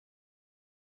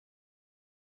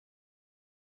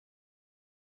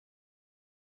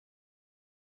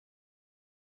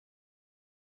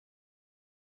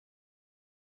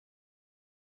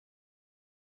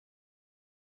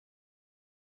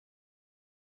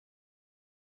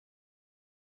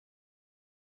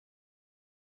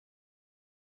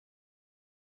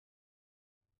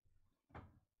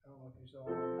know if you saw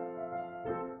him.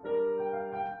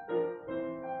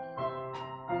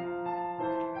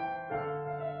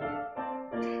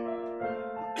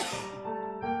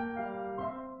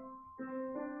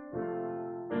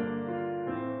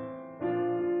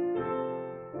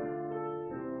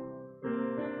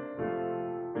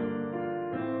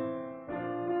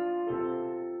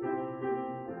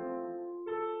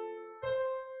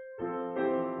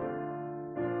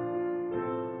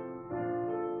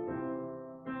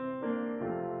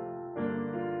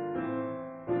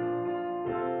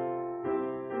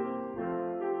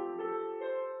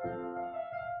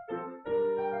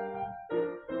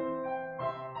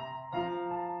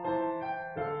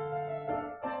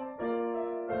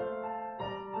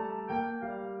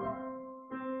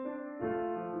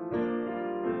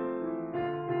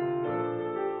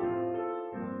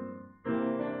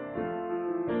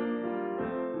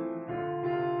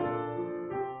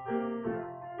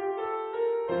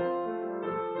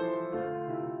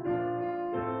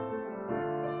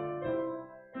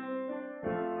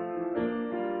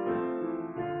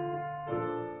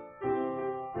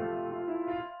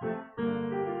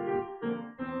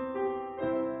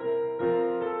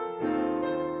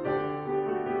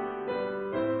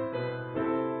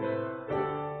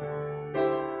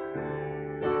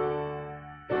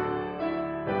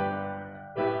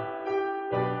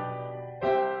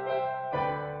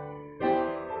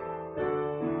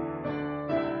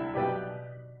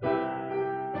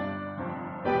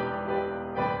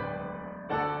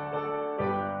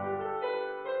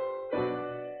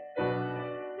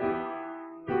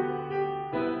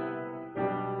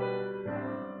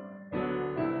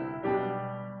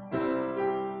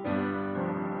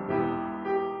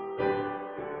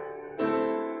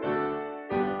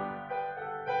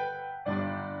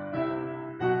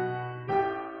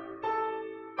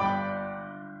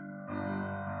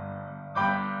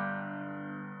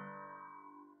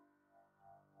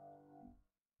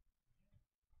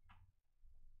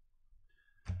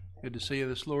 Good to see you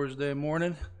this Lord's Day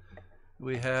morning.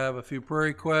 We have a few prayer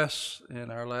requests. In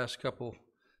our last couple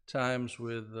times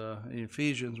with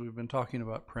Ephesians, we've been talking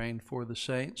about praying for the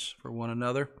saints, for one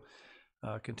another.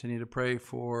 Continue to pray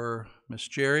for Miss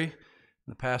Jerry,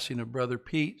 the passing of Brother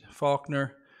Pete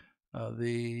Faulkner.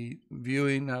 The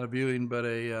viewing, not a viewing, but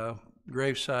a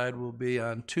graveside will be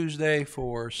on Tuesday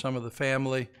for some of the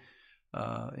family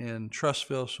in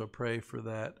Trustville, so pray for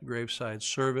that graveside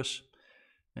service.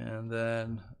 And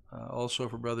then also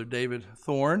for Brother David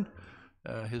Thorne,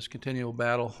 his continual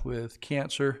battle with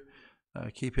cancer.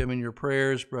 Keep him in your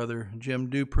prayers. Brother Jim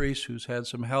Dupriest, who's had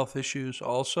some health issues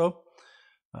also.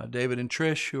 David and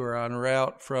Trish, who are en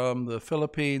route from the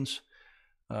Philippines.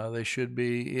 They should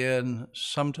be in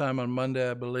sometime on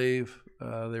Monday, I believe.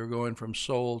 They were going from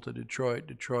Seoul to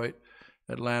Detroit,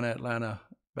 Atlanta,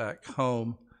 back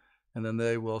home. And then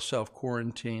they will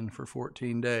self-quarantine for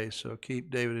 14 days. So keep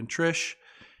David and Trish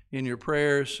in your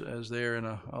prayers as they're in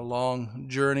a long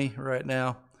journey right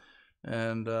now.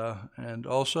 And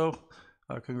also,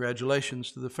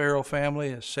 congratulations to the Farrell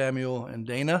family, Samuel and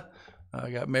Dana.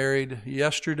 Got married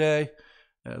yesterday.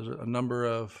 As a number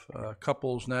of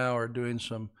couples now are doing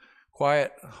some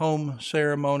quiet home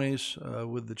ceremonies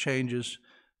with the changes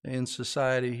in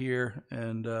society here.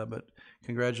 But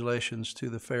congratulations to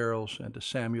the Farrells and to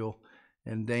Samuel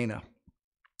and Dana.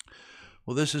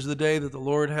 Well, this is the day that the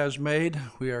Lord has made.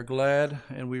 We are glad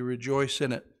and we rejoice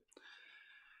in it.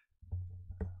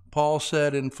 Paul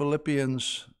said in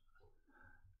Philippians,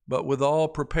 "But withal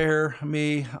prepare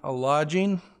me a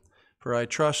lodging, for I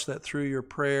trust that through your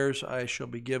prayers I shall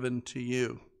be given to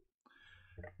you."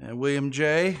 And William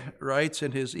J. writes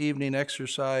in his evening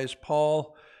exercise,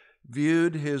 Paul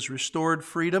viewed his restored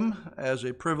freedom as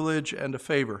a privilege and a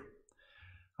favor.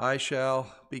 I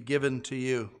shall be given to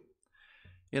you.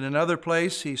 In another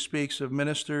place, he speaks of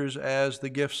ministers as the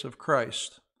gifts of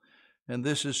Christ. And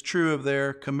this is true of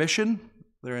their commission,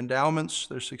 their endowments,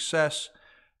 their success,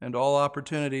 and all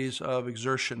opportunities of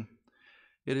exertion.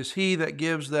 It is he that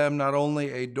gives them not only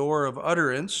a door of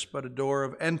utterance, but a door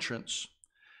of entrance.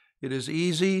 It is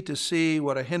easy to see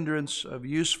what a hindrance of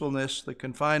usefulness the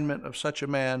confinement of such a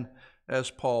man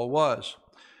as Paul was.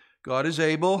 God is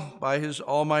able, by his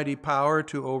almighty power,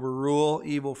 to overrule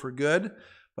evil for good,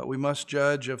 but we must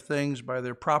judge of things by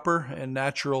their proper and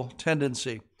natural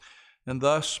tendency. And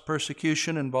thus,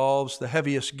 persecution involves the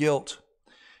heaviest guilt.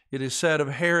 It is said of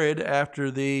Herod, after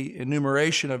the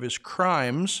enumeration of his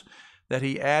crimes, that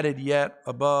he added yet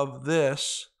above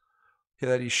this,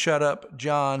 that he shut up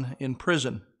John in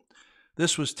prison.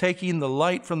 This was taking the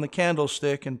light from the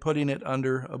candlestick and putting it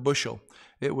under a bushel.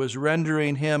 It was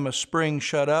rendering him a spring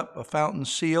shut up, a fountain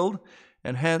sealed,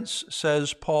 And hence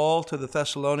says Paul to the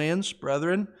Thessalonians,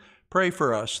 "Brethren, pray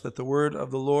for us, that the word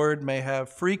of the Lord may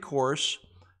have free course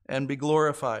and be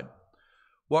glorified."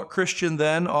 What Christian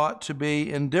then ought to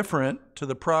be indifferent to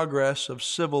the progress of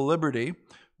civil liberty,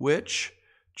 which,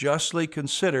 justly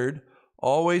considered,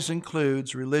 always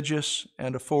includes religious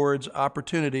and affords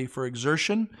opportunity for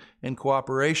exertion and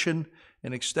cooperation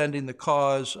in extending the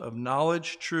cause of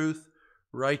knowledge, truth,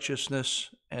 righteousness,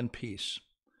 and peace?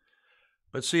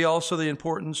 But see also the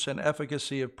importance and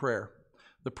efficacy of prayer.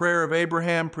 The prayer of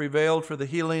Abraham prevailed for the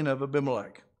healing of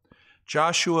Abimelech.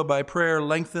 Joshua by prayer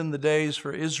lengthened the days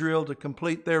for Israel to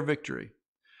complete their victory.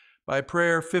 By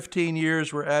prayer, 15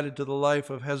 years were added to the life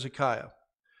of Hezekiah.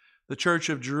 The church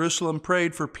of Jerusalem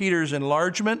prayed for Peter's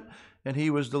enlargement, and he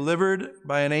was delivered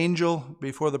by an angel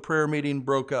before the prayer meeting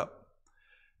broke up.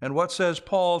 And what says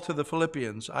Paul to the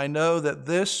Philippians? "I know that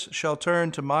this shall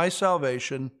turn to my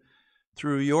salvation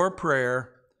through your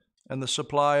prayer and the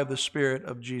supply of the Spirit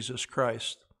of Jesus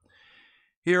Christ."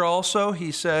 Here also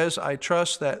he says, "I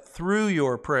trust that through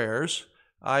your prayers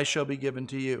I shall be given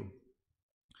to you."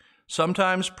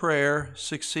 Sometimes prayer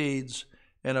succeeds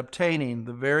in obtaining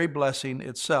the very blessing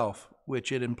itself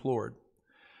which it implored.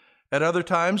 At other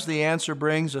times the answer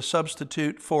brings a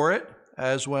substitute for it,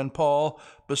 as when Paul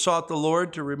besought the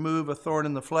Lord to remove a thorn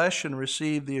in the flesh and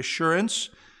receive the assurance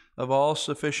of all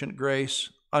sufficient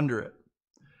grace under it.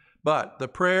 But the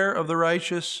prayer of the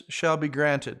righteous shall be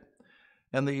granted,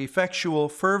 and the effectual,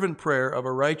 fervent prayer of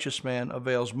a righteous man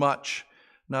avails much,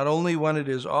 not only when it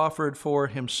is offered for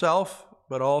himself,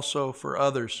 but also for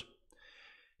others.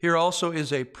 Here also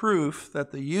is a proof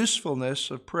that the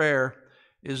usefulness of prayer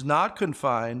is not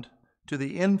confined to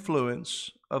the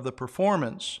influence of the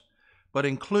performance, but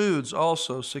includes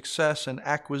also success and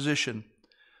acquisition.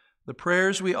 The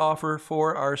prayers we offer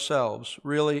for ourselves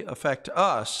really affect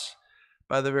us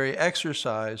by the very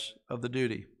exercise of the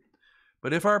duty.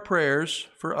 But if our prayers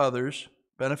for others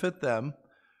benefit them,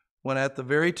 when at the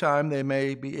very time they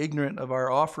may be ignorant of our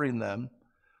offering them,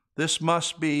 this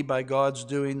must be by God's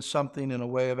doing something in a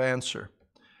way of answer.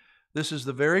 This is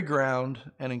the very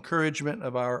ground and encouragement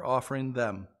of our offering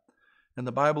them. And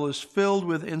the Bible is filled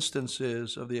with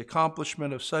instances of the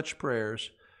accomplishment of such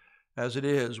prayers as it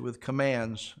is with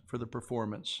commands for the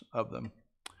performance of them.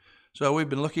 So we've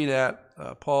been looking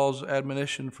at Paul's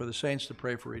admonition for the saints to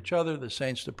pray for each other, the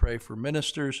saints to pray for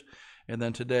ministers, and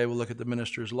then today we'll look at the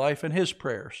minister's life and his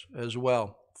prayers as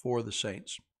well for the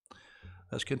saints.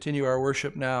 Let's continue our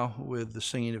worship now with the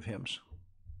singing of hymns.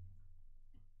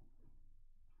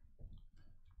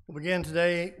 We'll begin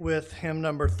today with hymn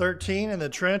number 13 in the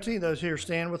Trinity. Those here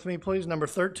stand with me, please. Number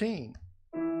 13.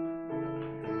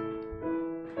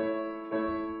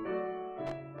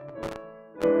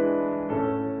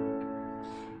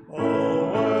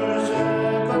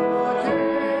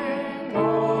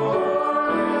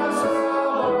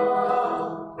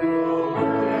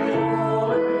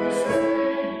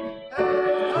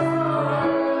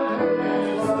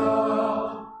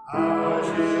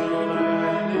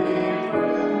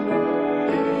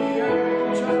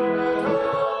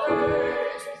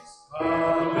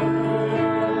 Amen.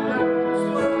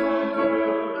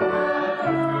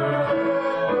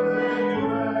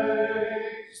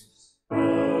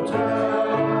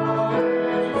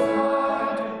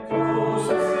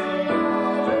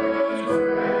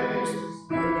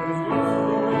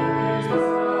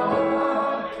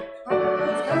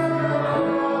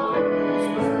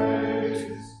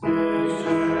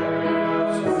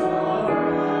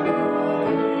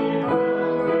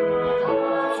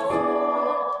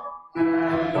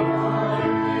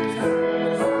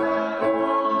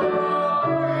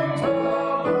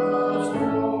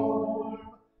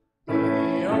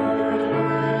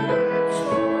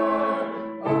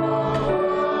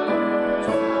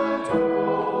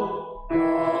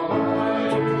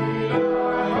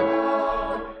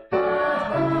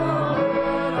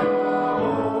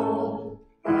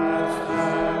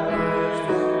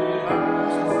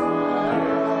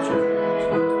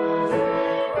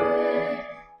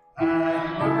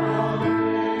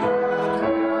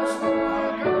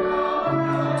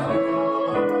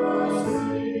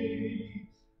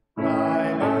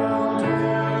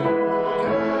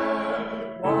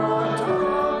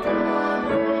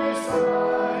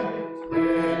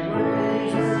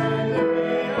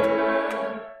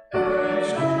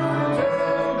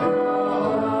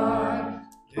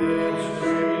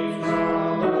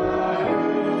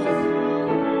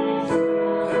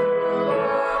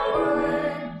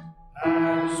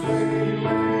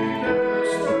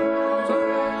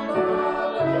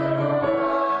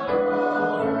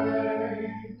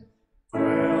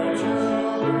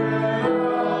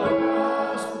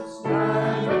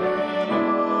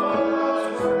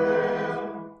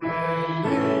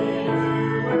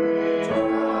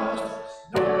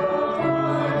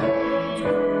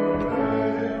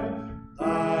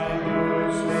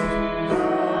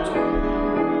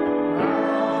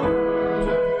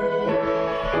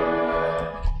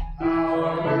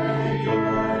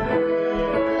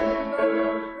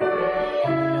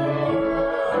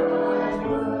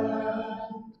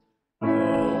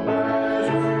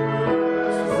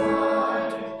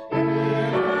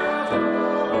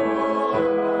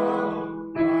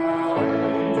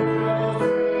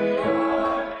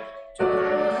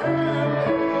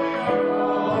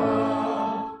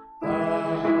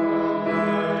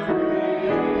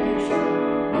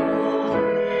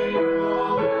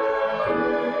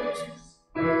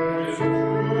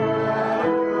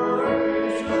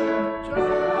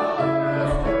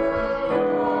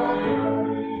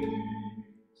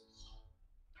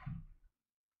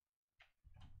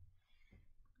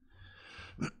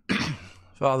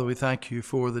 Father, we thank you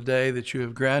for the day that you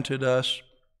have granted us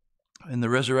in the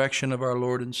resurrection of our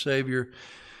Lord and Savior,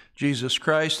 Jesus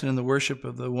Christ, and in the worship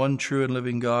of the one true and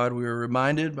living God. We are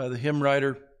reminded by the hymn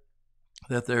writer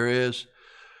that there is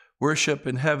worship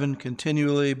in heaven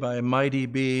continually by mighty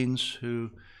beings who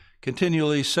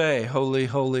continually say, Holy,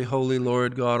 holy, holy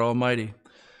Lord God Almighty,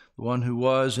 the one who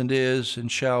was and is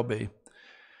and shall be.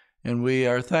 And we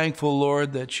are thankful,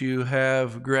 Lord, that you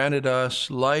have granted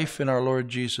us life in our Lord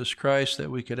Jesus Christ,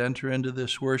 that we could enter into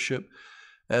this worship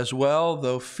as well.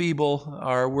 Though feeble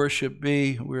our worship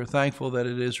be, we are thankful that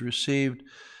it is received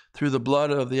through the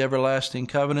blood of the everlasting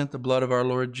covenant, the blood of our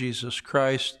Lord Jesus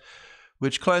Christ,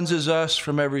 which cleanses us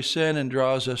from every sin and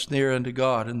draws us near unto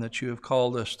God, and that you have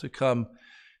called us to come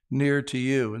near to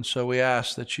you. And so we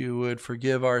ask that you would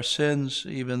forgive our sins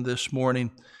even this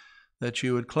morning, that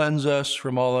you would cleanse us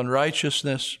from all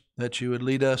unrighteousness, that you would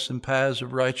lead us in paths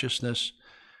of righteousness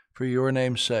for your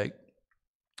name's sake.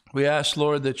 We ask,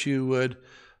 Lord, that you would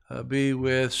be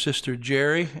with Sister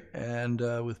Jerry and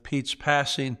with Pete's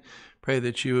passing. Pray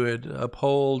that you would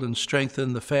uphold and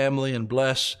strengthen the family and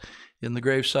bless in the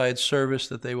graveside service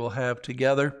that they will have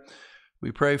together.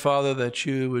 We pray, Father, that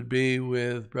you would be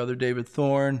with Brother David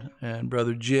Thorne and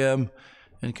Brother Jim,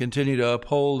 and continue to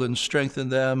uphold and strengthen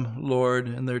them, Lord,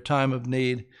 in their time of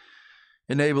need.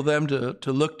 Enable them to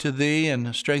look to thee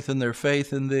and strengthen their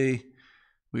faith in thee.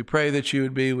 We pray that you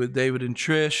would be with David and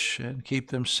Trish and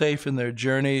keep them safe in their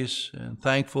journeys, and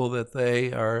thankful that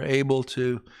they are able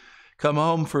to come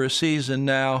home for a season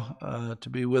now to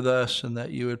be with us, and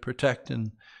that you would protect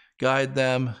and guide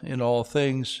them in all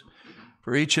things.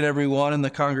 For each and every one in the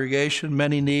congregation,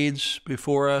 many needs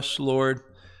before us, Lord.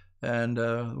 And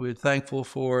we're thankful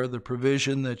for the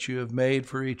provision that you have made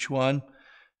for each one,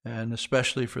 and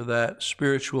especially for that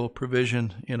spiritual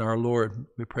provision in our Lord.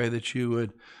 We pray that you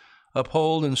would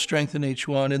uphold and strengthen each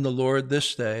one in the Lord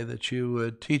this day, that you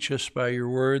would teach us by your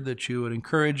word, that you would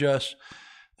encourage us,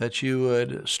 that you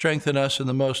would strengthen us in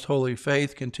the most holy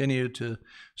faith, continue to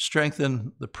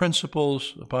strengthen the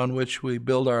principles upon which we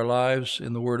build our lives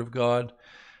in the word of God.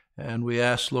 And we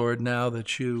ask, Lord, now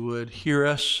that you would hear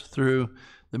us through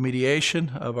the mediation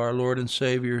of our Lord and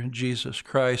Savior, Jesus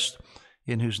Christ,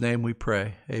 in whose name we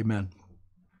pray. Amen.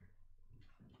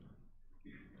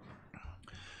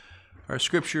 Our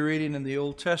scripture reading in the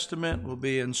Old Testament will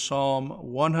be in Psalm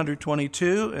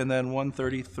 122 and then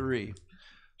 133.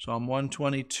 Psalm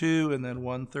 122 and then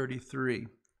 133.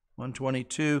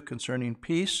 122 concerning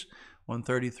peace,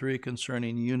 133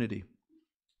 concerning unity.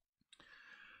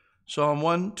 Psalm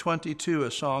 122,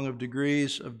 a song of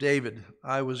degrees of David.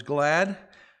 I was glad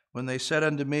when they said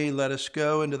unto me, Let us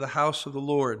go into the house of the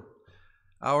Lord.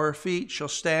 Our feet shall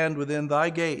stand within thy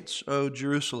gates, O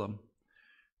Jerusalem.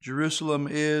 Jerusalem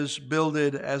is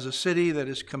builded as a city that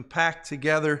is compact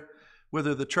together,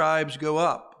 whither the tribes go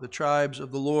up, the tribes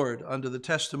of the Lord, unto the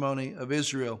testimony of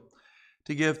Israel,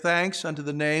 to give thanks unto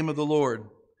the name of the Lord.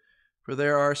 For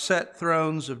there are set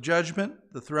thrones of judgment,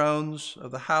 the thrones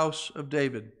of the house of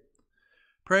David.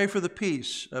 Pray for the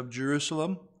peace of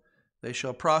Jerusalem. They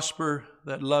shall prosper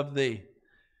that love thee.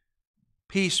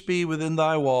 Peace be within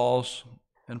thy walls,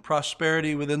 and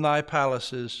prosperity within thy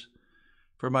palaces.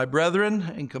 For my brethren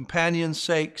and companions'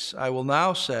 sakes, I will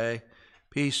now say,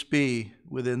 Peace be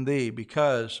within thee.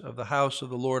 Because of the house of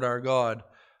the Lord our God,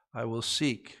 I will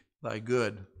seek thy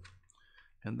good.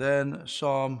 And then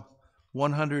Psalm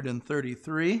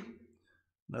 133,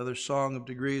 another song of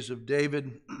degrees of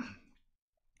David.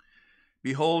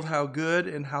 Behold, how good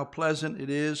and how pleasant it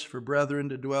is for brethren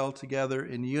to dwell together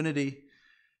in unity.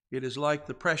 It is like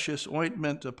the precious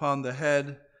ointment upon the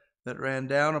head that ran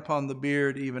down upon the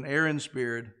beard, even Aaron's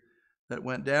beard, that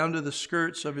went down to the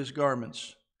skirts of his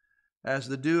garments, as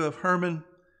the dew of Hermon,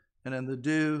 and in the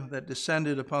dew that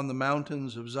descended upon the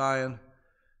mountains of Zion.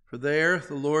 For there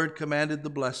the Lord commanded the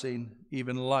blessing,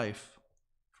 even life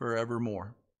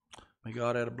forevermore. May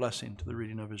God add a blessing to the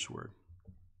reading of his word.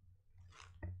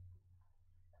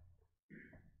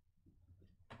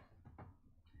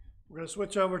 We're going to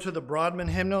switch over to the Broadman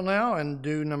hymnal now and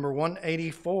do number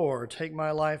 184, Take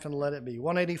My Life and Let It Be.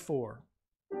 184.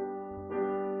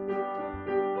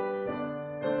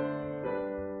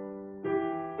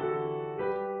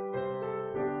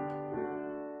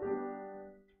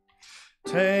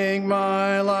 Take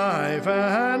my life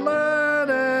and let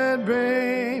it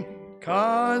be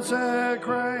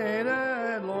consecrated,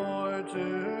 Lord,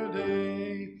 to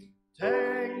thee.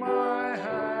 Take my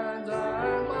hands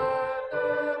and let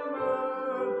them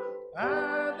move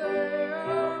at the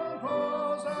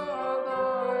impulse of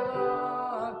thy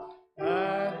love,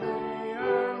 at the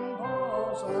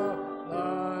impulse of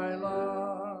thy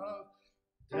love.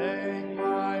 Take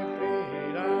my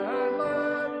feet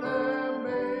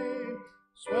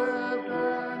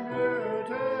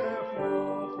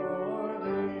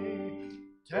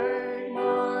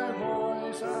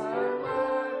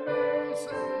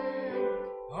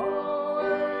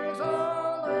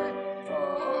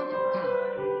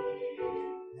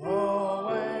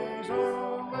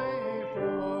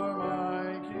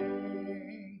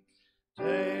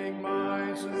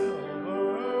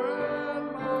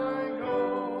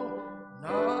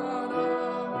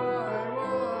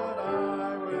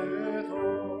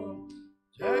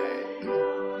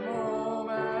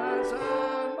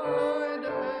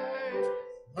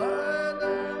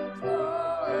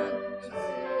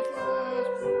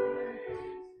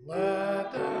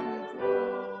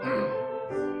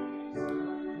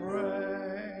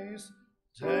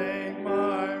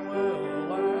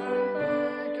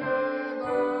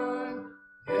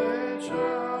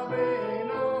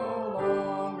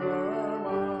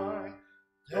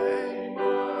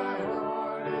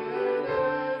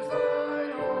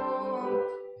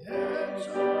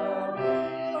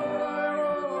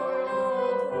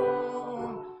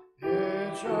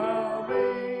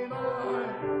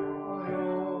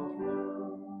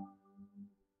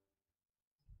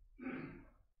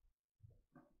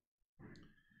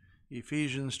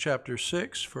Ephesians chapter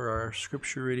 6 for our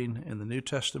scripture reading in the New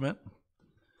Testament.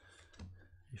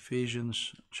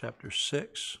 Ephesians chapter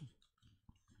 6.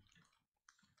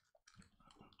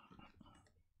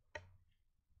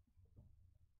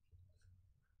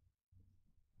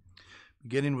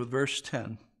 Beginning with verse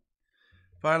 10.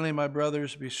 Finally, my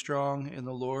brothers, be strong in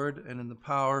the Lord and in the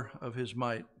power of his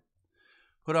might.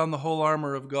 Put on the whole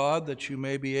armor of God, that you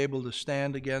may be able to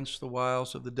stand against the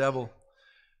wiles of the devil.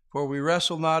 For we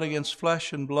wrestle not against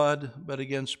flesh and blood, but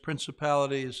against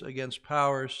principalities, against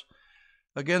powers,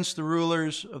 against the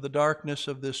rulers of the darkness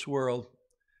of this world,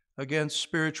 against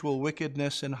spiritual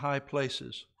wickedness in high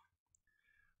places.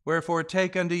 Wherefore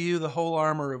take unto you the whole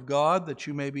armor of God, that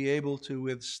you may be able to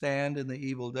withstand in the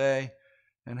evil day,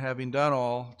 and having done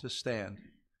all, to stand.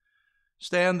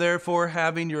 Stand therefore,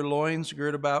 having your loins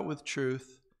girt about with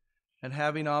truth, and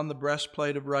having on the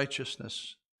breastplate of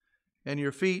righteousness, and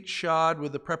your feet shod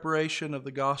with the preparation of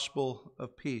the gospel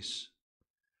of peace.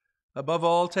 Above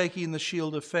all, taking the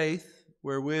shield of faith,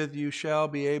 wherewith you shall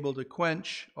be able to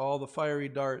quench all the fiery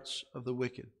darts of the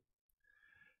wicked.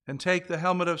 And take the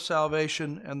helmet of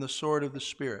salvation and the sword of the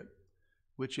Spirit,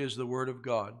 which is the word of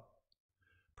God,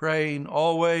 praying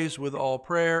always with all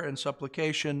prayer and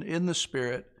supplication in the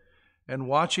Spirit, and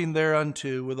watching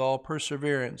thereunto with all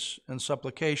perseverance and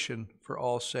supplication for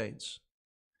all saints.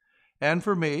 And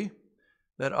for me,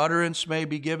 that utterance may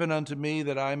be given unto me,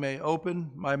 that I may open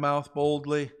my mouth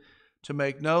boldly to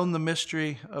make known the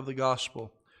mystery of the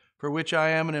gospel, for which I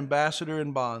am an ambassador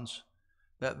in bonds,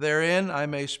 that therein I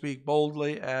may speak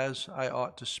boldly as I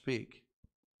ought to speak.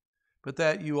 But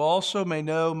that you also may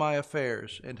know my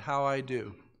affairs and how I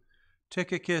do.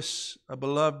 Tychicus, a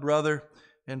beloved brother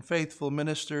and faithful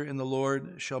minister in the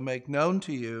Lord, shall make known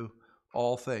to you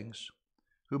all things,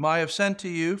 whom I have sent to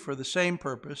you for the same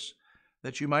purpose,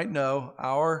 that you might know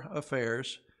our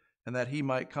affairs, and that he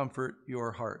might comfort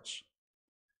your hearts.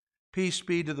 Peace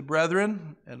be to the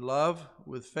brethren, and love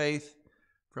with faith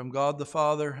from God the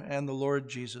Father and the Lord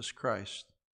Jesus Christ.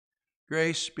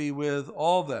 Grace be with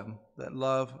all them that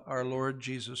love our Lord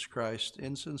Jesus Christ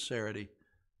in sincerity.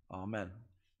 Amen.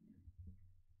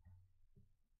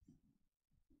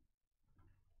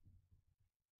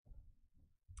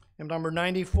 Hymn number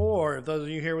 94, if those of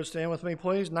you here would stand with me,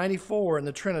 please. 94 in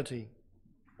the Trinity.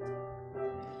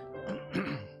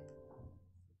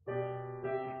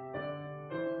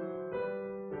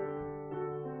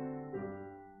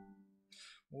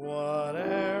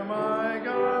 Whate'er my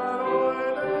God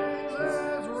ordains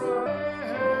as right,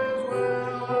 his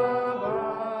will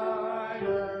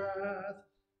abideth.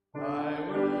 I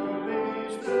will be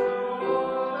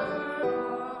still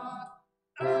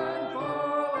and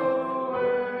follow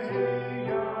where he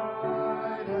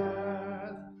guideth.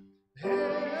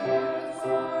 His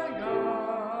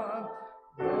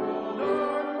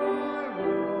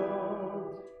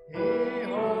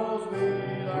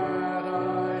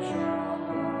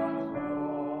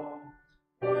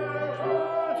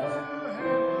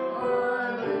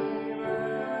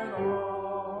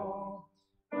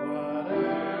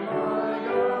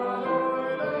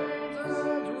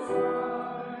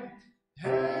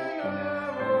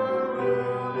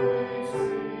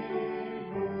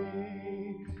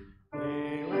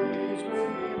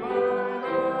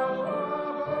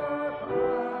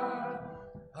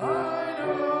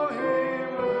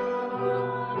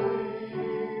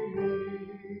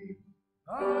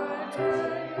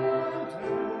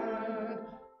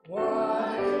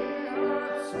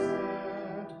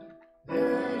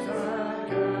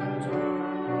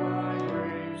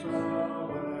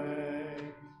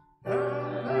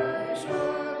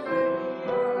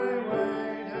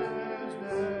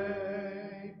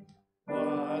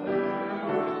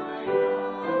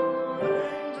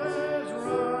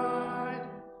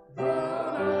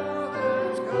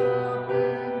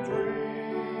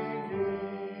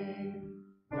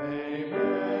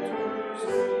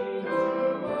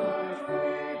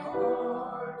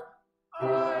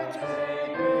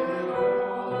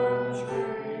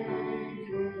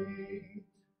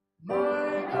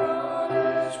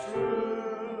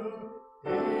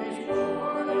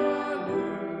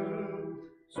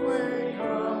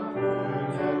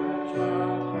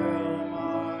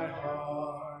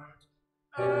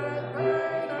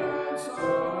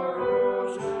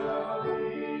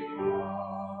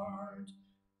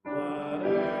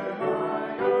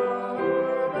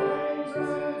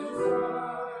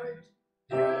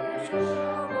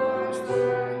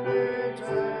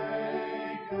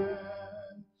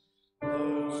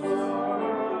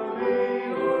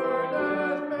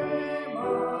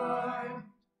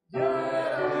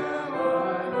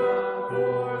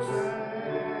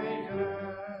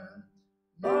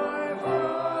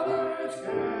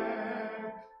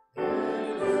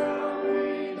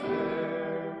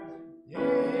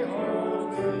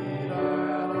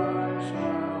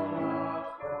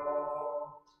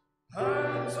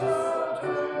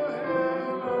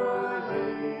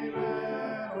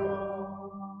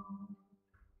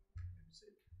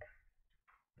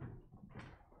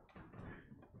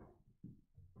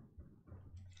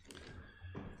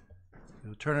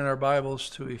Turn in our Bibles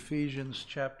to Ephesians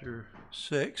chapter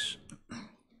 6.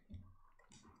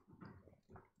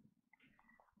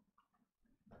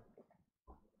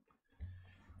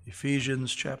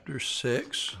 Ephesians chapter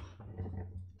 6.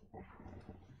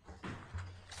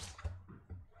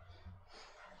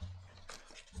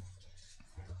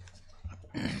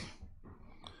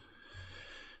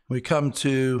 We come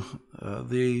to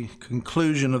the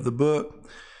conclusion of the book,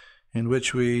 in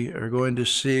which we are going to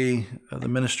see the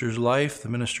minister's life, the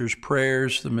minister's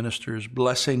prayers, the minister's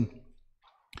blessing.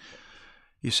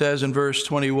 He says in verse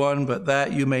 21, "But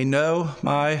that you may know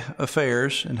my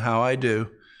affairs and how I do,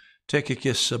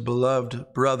 Tychicus, a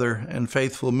beloved brother and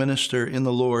faithful minister in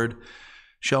the Lord,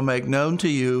 shall make known to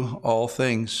you all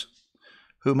things,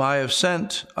 whom I have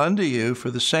sent unto you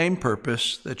for the same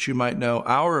purpose, that you might know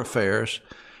our affairs,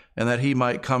 and that he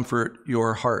might comfort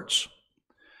your hearts.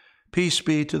 Peace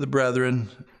be to the brethren,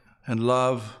 and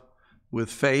love with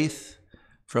faith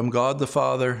from God the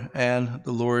Father and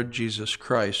the Lord Jesus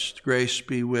Christ. Grace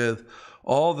be with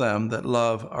all them that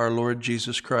love our Lord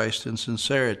Jesus Christ in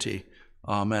sincerity.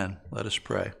 Amen." Let us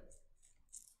pray.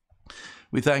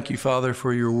 We thank you, Father,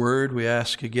 for your word. We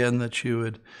ask again that you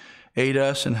would aid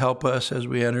us and help us as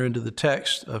we enter into the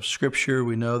text of Scripture.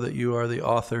 We know that you are the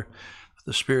author.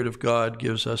 The Spirit of God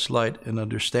gives us light and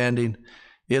understanding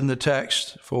in the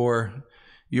text for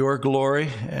your glory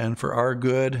and for our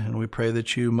good, and we pray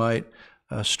that you might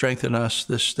strengthen us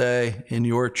this day in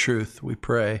your truth, we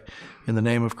pray, in the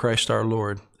name of Christ our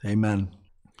Lord. Amen.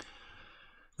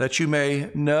 That you may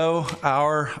know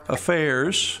our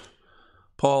affairs,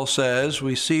 Paul says.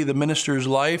 We see the minister's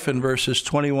life in verses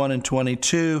 21 and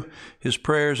 22, his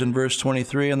prayers in verse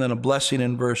 23, and then a blessing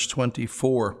in verse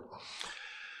 24.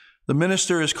 The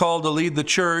minister is called to lead the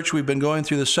church. We've been going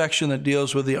through the section that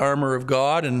deals with the armor of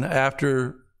God, and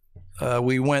after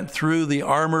we went through the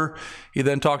armor, he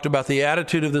then talked about the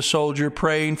attitude of the soldier,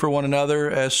 praying for one another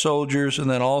as soldiers, and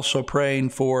then also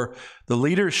praying for the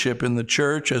leadership in the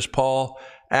church, as Paul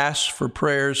asks for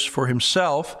prayers for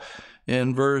himself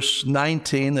in verse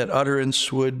 19, that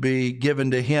utterance would be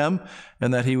given to him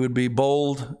and that he would be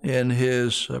bold in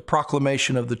his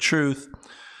proclamation of the truth.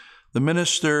 The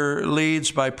minister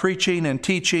leads by preaching and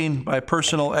teaching, by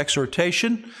personal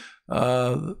exhortation,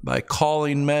 by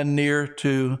calling men near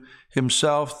to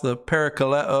himself, the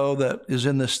parakaleo that is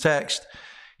in this text.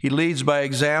 He leads by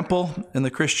example in the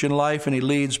Christian life, and he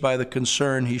leads by the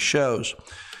concern he shows.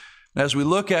 As we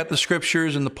look at the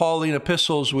Scriptures and the Pauline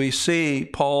epistles, we see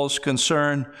Paul's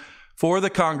concern for the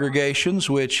congregations,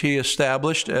 which he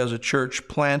established as a church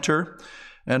planter,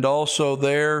 and also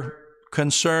their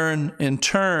concern in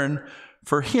turn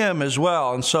for him as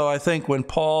well. And so I think when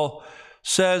Paul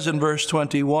says in verse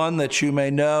 21 that you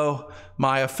may know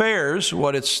my affairs,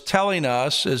 what it's telling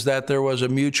us is that there was a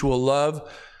mutual love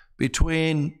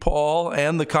between Paul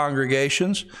and the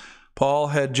congregations. Paul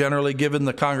had generally given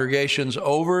the congregations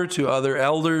over to other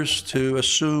elders to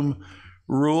assume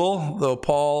rule, though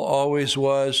Paul always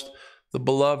was the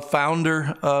beloved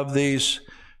founder of these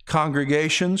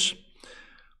congregations.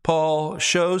 Paul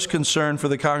shows concern for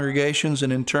the congregations,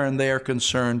 and in turn they are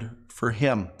concerned for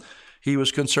him. He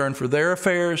was concerned for their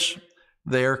affairs.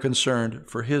 They are concerned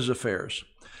for his affairs.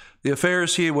 The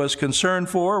affairs he was concerned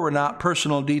for were not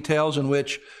personal details in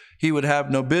which he would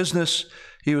have no business.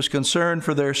 He was concerned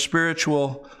for their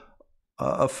spiritual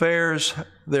affairs,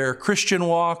 their Christian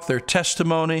walk, their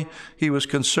testimony. He was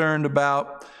concerned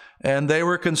about, and they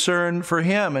were concerned for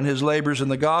him and his labors in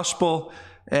the gospel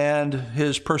and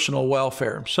his personal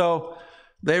welfare. So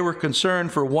they were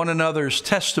concerned for one another's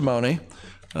testimony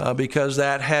because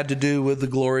that had to do with the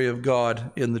glory of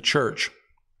God in the church.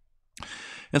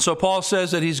 And so Paul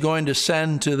says that he's going to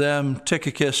send to them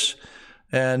Tychicus.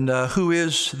 And who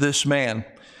is this man?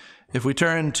 If we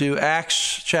turn to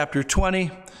Acts chapter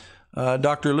 20,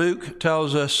 Dr. Luke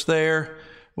tells us there,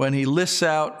 when he lists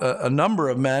out a number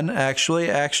of men,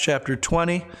 actually, Acts chapter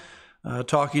 20,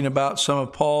 talking about some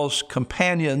of Paul's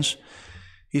companions,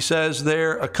 he says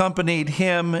there accompanied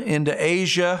him into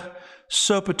Asia,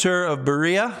 Sopater of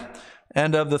Berea,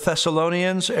 and of the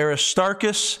Thessalonians,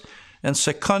 Aristarchus, and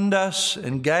Secundus,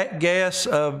 and Gaius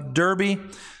of Derbe,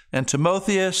 and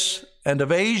Timotheus, and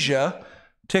of Asia,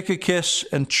 Tychicus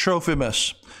and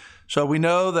Trophimus. So we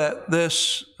know that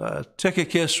this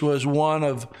Tychicus was one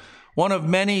of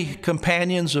many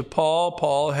companions of Paul.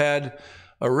 Paul had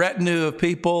a retinue of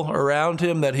people around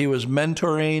him that he was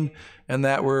mentoring and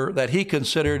that he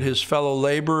considered his fellow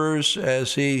laborers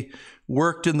as he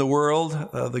worked in the world,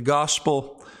 the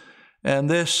gospel. And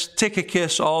this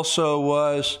Tychicus also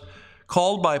was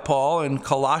called by Paul in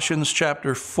Colossians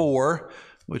chapter 4,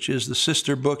 which is the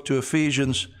sister book to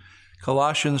Ephesians,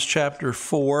 Colossians chapter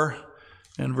 4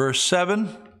 and verse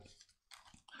 7.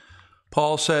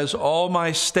 Paul says, "All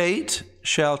my state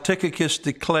shall Tychicus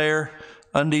declare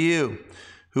unto you,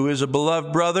 who is a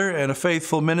beloved brother and a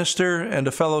faithful minister and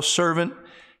a fellow servant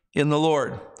in the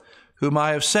Lord, whom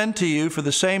I have sent to you for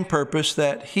the same purpose,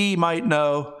 that he might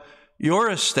know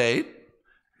your estate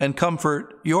and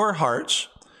comfort your hearts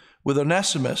with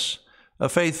Onesimus, a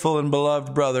faithful and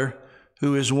beloved brother,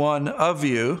 who is one of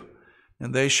you,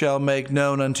 and they shall make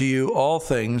known unto you all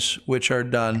things which are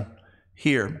done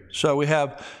here." So we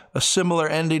have a similar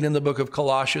ending in the book of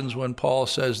Colossians when Paul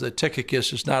says that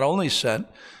Tychicus is not only sent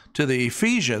to the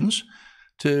Ephesians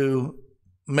to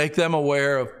make them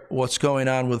aware of what's going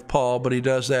on with Paul, but he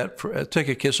does that for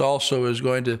Tychicus also is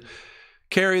going to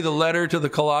carry the letter to the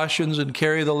Colossians and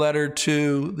carry the letter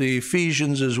to the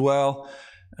Ephesians as well,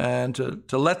 and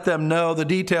to let them know the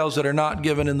details that are not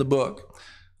given in the book.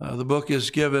 The book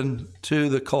is given to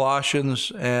the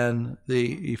Colossians and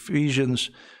the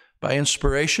Ephesians by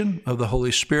inspiration of the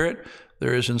Holy Spirit.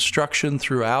 There is instruction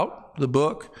throughout the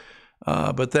book,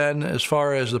 but then as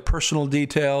far as the personal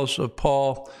details of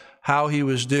Paul, how he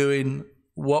was doing,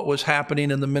 what was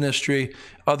happening in the ministry,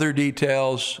 other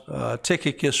details,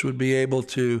 Tychicus would be able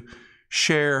to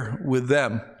share with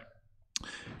them.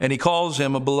 And he calls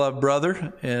him a beloved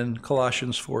brother in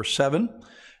Colossians 4:7,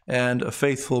 and a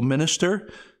faithful minister.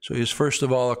 So he is first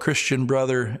of all a Christian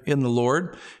brother in the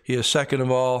Lord. He is second of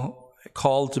all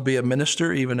called to be a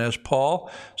minister, even as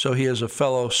Paul. So he is a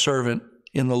fellow servant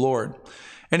in the Lord.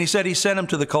 And he said he sent him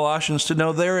to the Colossians to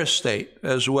know their estate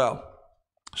as well.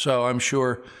 So I'm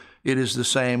sure it is the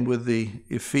same with the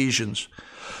Ephesians.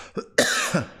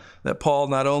 That Paul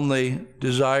not only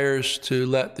desires to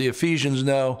let the Ephesians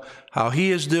know how he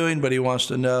is doing, but he wants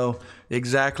to know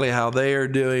exactly how they are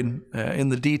doing in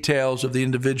the details of the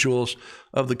individuals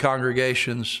of the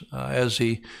congregations. As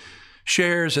he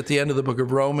shares at the end of the book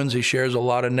of Romans, he shares a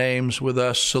lot of names with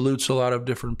us, salutes a lot of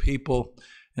different people,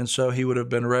 and so he would have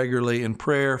been regularly in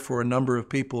prayer for a number of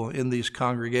people in these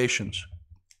congregations.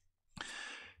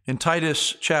 In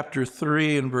Titus chapter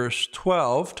 3 and verse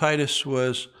 12, Titus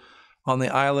was on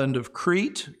the island of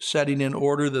Crete, setting in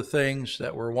order the things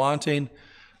that were wanting,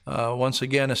 once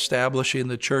again establishing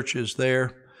the churches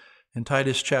there. In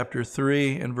Titus chapter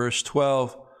 3 and verse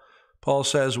 12, Paul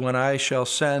says, "When I shall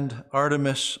send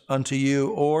Artemas unto you,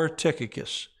 or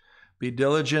Tychicus, be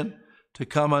diligent to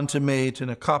come unto me to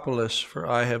Nicopolis, for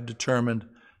I have determined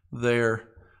there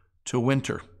to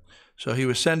winter." So he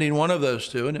was sending one of those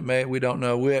two, and we don't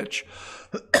know which.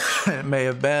 It may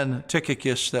have been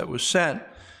Tychicus that was sent.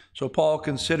 So Paul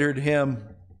considered him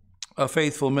a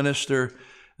faithful minister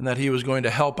and that he was going to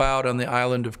help out on the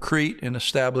island of Crete in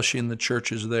establishing the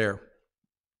churches there.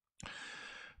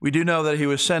 We do know that he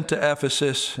was sent to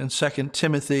Ephesus in 2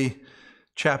 Timothy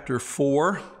chapter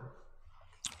 4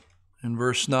 in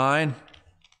verse 9.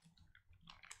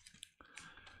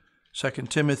 2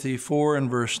 Timothy 4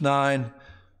 and verse 9,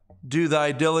 "Do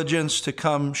thy diligence to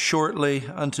come shortly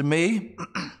unto me.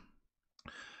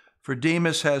 For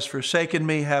Demas has forsaken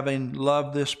me, having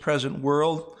loved this present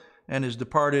world, and is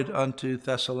departed unto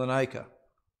Thessalonica.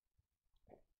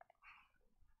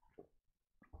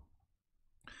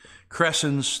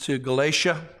 Crescens to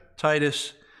Galatia,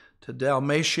 Titus to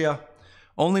Dalmatia.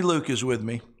 Only Luke is with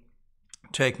me.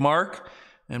 Take Mark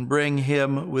and bring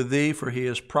him with thee, for he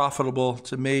is profitable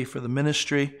to me for the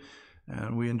ministry."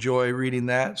 And we enjoy reading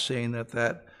that, seeing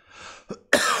that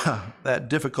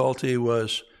difficulty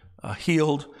was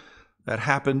healed. That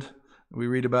happened. We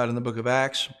read about in the book of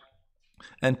Acts.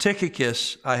 "And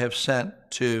Tychicus I have sent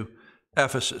to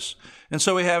Ephesus." And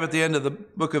so we have at the end of the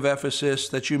book of Ephesus,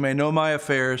 "That you may know my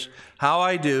affairs, how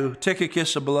I do.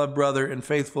 Tychicus, a beloved brother and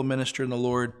faithful minister in the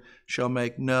Lord, shall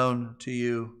make known to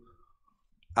you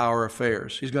our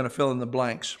affairs." He's going to fill in the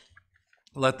blanks.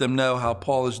 Let them know how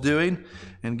Paul is doing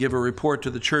and give a report to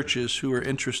the churches who are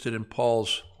interested in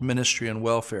Paul's ministry and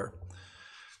welfare.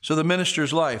 So the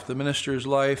minister's life. The minister's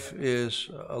life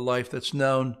is a life that's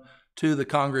known to the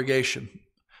congregation,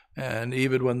 and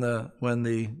even when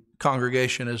the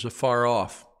congregation is afar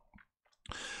off.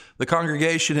 The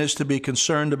congregation is to be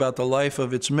concerned about the life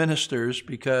of its ministers,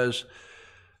 because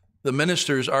the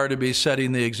ministers are to be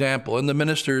setting the example, and the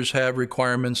ministers have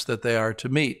requirements that they are to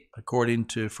meet, according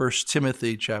to 1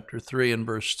 Timothy chapter 3 and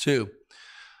verse 2,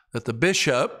 that the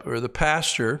bishop or the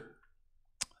pastor,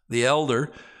 the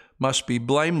elder, must be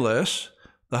blameless,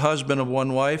 the husband of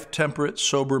one wife, temperate,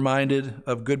 sober-minded,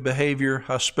 of good behavior,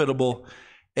 hospitable,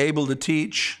 able to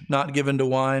teach, not given to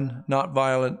wine, not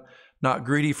violent, not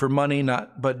greedy for money,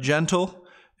 but gentle,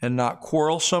 and not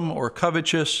quarrelsome or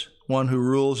covetous, one who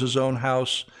rules his own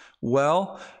house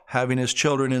well, having his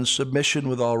children in submission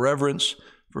with all reverence.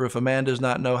 For if a man does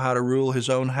not know how to rule his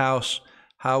own house,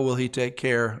 how will he take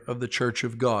care of the church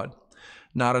of God?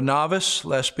 Not a novice,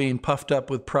 lest being puffed up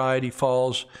with pride he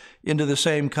falls into the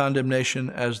same condemnation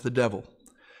as the devil.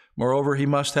 Moreover, he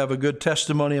must have a good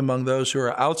testimony among those who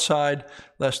are outside,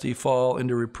 lest he fall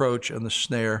into reproach and the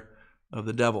snare of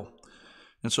the devil.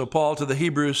 And so Paul to the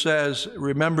Hebrews says,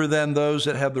 remember then those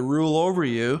that have the rule over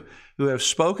you, who have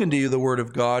spoken to you the word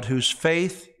of God, whose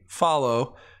faith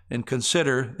follow, and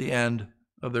consider the end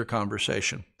of their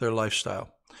conversation, their lifestyle.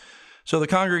 So the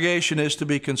congregation is to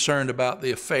be concerned about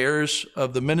the affairs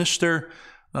of the minister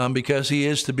because he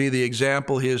is to be the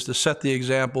example. He is to set the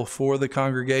example for the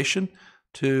congregation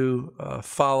to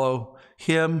follow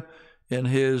him in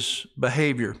his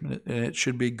behavior, and it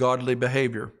should be godly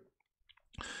behavior.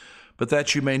 But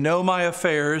that you may know my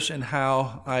affairs and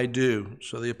how I do.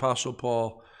 So the Apostle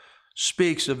Paul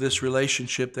speaks of this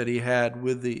relationship that he had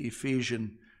with the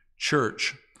Ephesian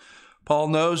church. Paul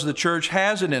knows the church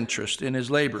has an interest in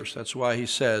his labors. That's why he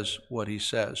says what he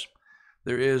says.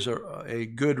 There is a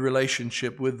good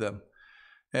relationship with them.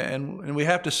 And we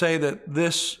have to say that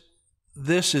this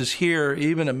is here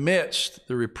even amidst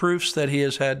the reproofs that he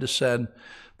has had to send,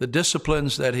 the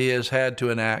disciplines that he has had to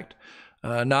enact.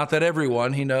 Not that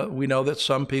everyone, we know that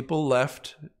some people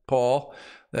left Paul,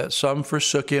 that some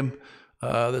forsook him,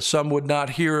 that some would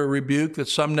not hear a rebuke, that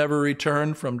some never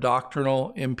returned from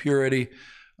doctrinal impurity.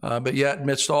 But yet,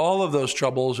 amidst all of those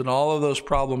troubles and all of those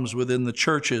problems within the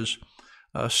churches,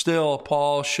 still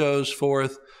Paul shows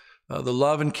forth the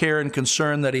love and care and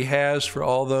concern that he has for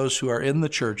all those who are in the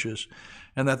churches,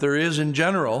 and that there is in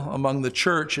general among the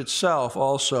church itself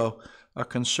also a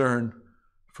concern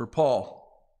for Paul.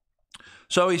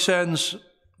 So he sends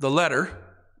the letter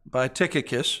by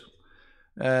Tychicus,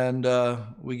 and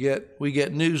we get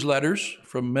newsletters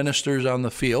from ministers on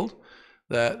the field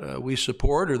that we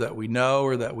support or that we know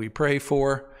or that we pray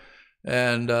for.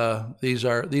 And these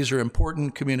are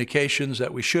important communications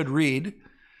that we should read,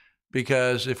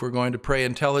 because if we're going to pray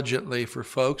intelligently for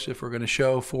folks, if we're going to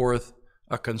show forth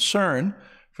a concern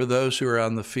for those who are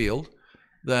on the field,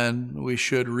 then we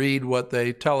should read what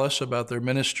they tell us about their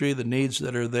ministry, the needs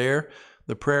that are there,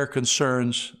 the prayer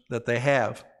concerns that they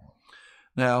have.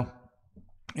 Now,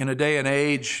 in a day and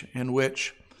age in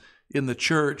which in the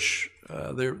church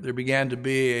there began to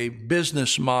be a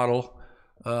business model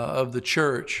of the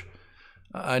church,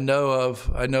 I know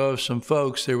of some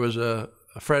folks. There was a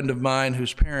friend of mine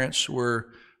whose parents were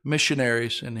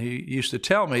missionaries, and he used to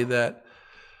tell me that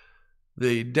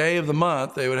the day of the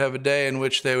month, they would have a day in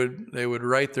which they would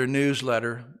write their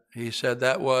newsletter. He said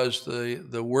that was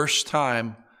the worst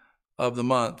time of the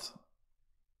month,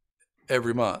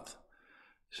 every month.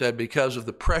 He said because of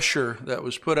the pressure that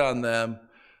was put on them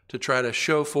to try to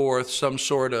show forth some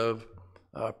sort of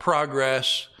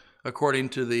progress according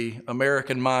to the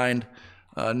American mind,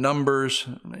 numbers,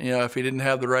 if he didn't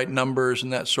have the right numbers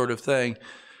and that sort of thing.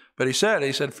 But he said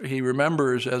he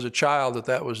remembers as a child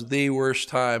that was the worst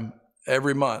time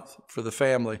every month for the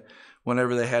family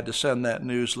whenever they had to send that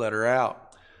newsletter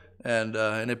out. And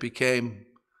it became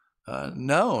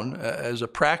known as a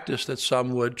practice that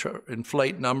some would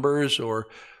inflate numbers or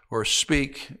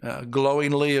speak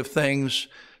glowingly of things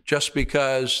just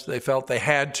because they felt they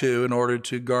had to in order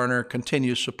to garner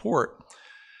continued support.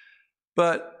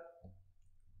 But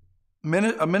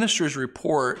a minister's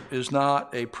report is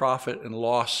not a profit and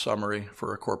loss summary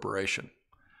for a corporation.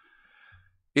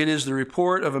 It is the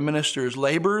report of a minister's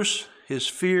labors, his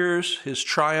fears, his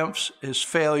triumphs, his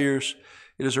failures.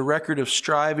 It is a record of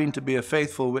striving to be a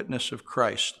faithful witness of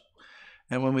Christ.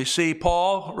 And when we see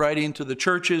Paul writing to the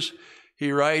churches,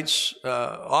 he writes,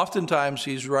 oftentimes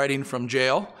he's writing from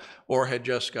jail or had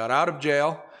just got out of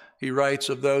jail. He writes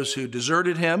of those who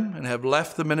deserted him and have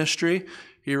left the ministry.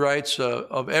 He writes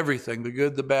of everything, the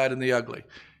good, the bad, and the ugly.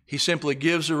 He simply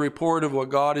gives a report of what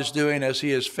God is doing as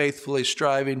he is faithfully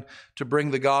striving to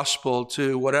bring the gospel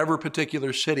to whatever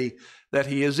particular city that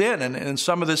he is in. And in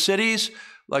some of the cities,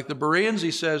 like the Bereans,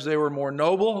 he says they were more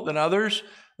noble than others,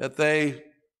 that they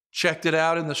checked it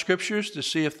out in the scriptures to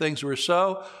see if things were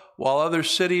so, while other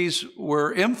cities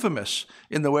were infamous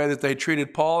in the way that they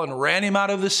treated Paul and ran him out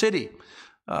of the city.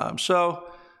 So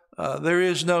there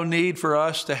is no need for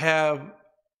us to have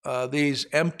these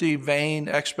empty, vain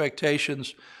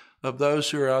expectations of those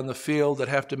who are on the field that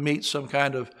have to meet some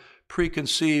kind of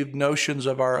preconceived notions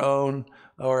of our own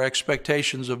or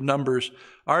expectations of numbers.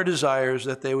 Our desire is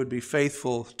that they would be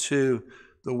faithful to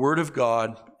the Word of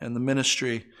God and the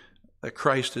ministry that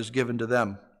Christ has given to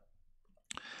them.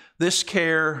 This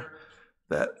care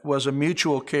that was a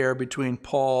mutual care between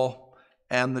Paul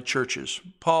and the churches.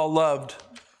 Paul loved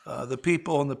the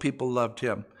people, and the people loved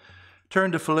him.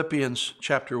 Turn to Philippians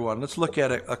chapter 1. Let's look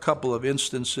at a couple of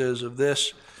instances of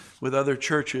this with other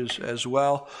churches as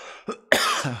well,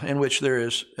 in which there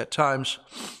is at times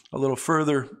a little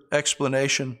further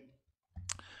explanation.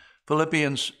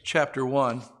 Philippians chapter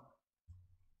 1.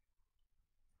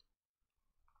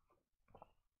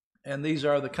 And these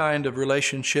are the kind of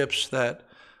relationships that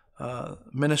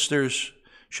ministers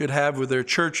should have with their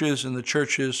churches, and the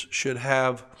churches should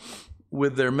have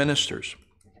with their ministers.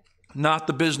 Not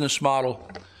the business model,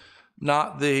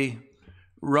 not the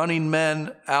running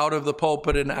men out of the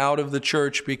pulpit and out of the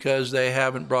church because they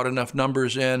haven't brought enough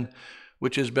numbers in,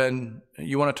 which has been,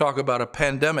 you want to talk about a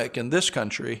pandemic in this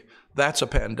country, that's a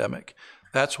pandemic.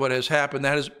 That's what has happened.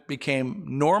 That has become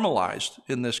normalized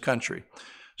in this country,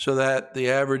 so that the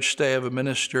average stay of a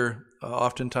minister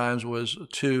oftentimes was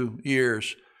 2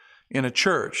 years in a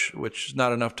church, which is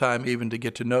not enough time even to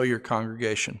get to know your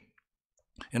congregation.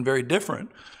 And very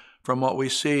different from what we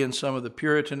see in some of the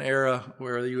Puritan era,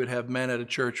 where you would have men at a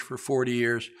church for 40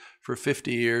 years, for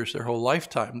 50 years, their whole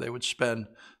lifetime they would spend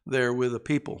there with the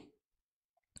people.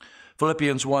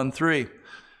 Philippians 1:3,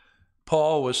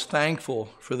 Paul was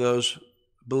thankful for those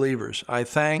believers. I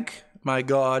thank my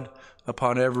God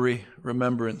upon every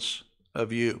remembrance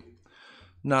of you.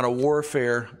 Not a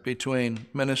warfare between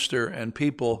minister and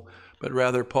people, but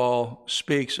rather Paul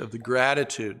speaks of the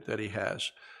gratitude that he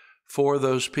has for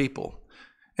those people.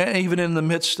 And even in the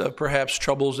midst of perhaps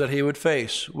troubles that he would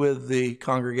face with the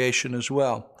congregation as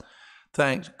well.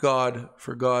 Thank God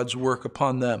for God's work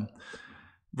upon them.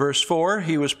 Verse 4,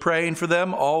 he was praying for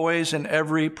them always in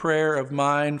every prayer of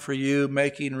mine for you,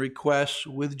 making requests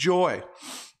with joy.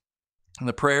 And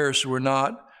the prayers were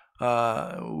not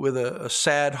with a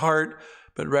sad heart,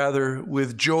 but rather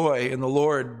with joy in the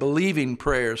Lord, believing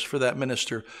prayers for that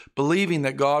minister, believing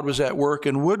that God was at work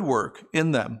and would work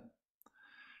in them.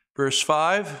 Verse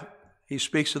 5, he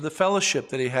speaks of the fellowship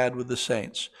that he had with the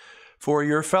saints. For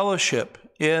your fellowship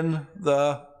in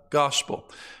the gospel.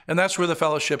 And that's where the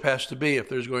fellowship has to be if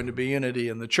there's going to be unity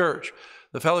in the church.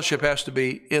 The fellowship has to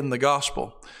be in the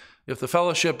gospel. If the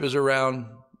fellowship is around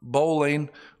bowling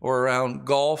or around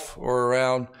golf or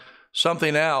around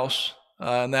something else,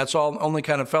 and that's all only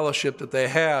kind of fellowship that they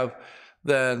have,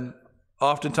 then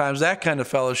oftentimes that kind of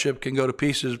fellowship can go to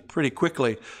pieces pretty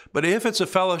quickly. But if it's a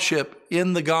fellowship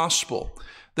in the gospel,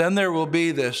 then there will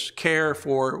be this care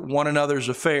for one another's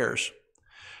affairs.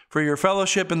 For your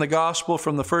fellowship in the gospel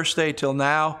from the first day till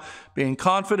now, being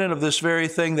confident of this very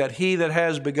thing, that he that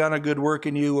has begun a good work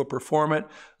in you will perform it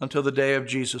until the day of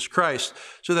Jesus Christ.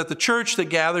 So that the church that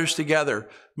gathers together,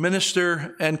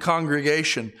 minister and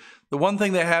congregation, the one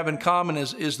thing they have in common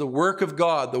is the work of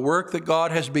God, the work that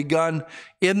God has begun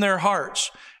in their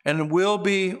hearts and will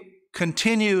be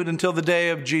continued until the day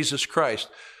of Jesus Christ.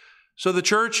 So the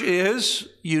church is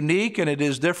unique and it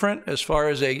is different as far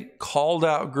as a called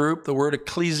out group. The word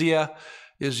ecclesia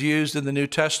is used in the New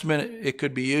Testament. It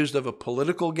could be used of a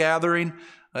political gathering.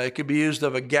 It could be used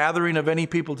of a gathering of any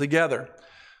people together.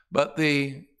 But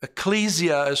the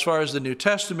ecclesia, as far as the New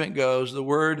Testament goes, the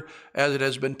word as it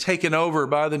has been taken over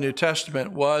by the New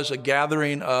Testament, was a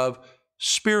gathering of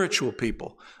spiritual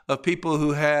people, of people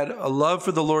who had a love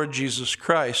for the Lord Jesus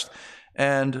Christ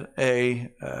and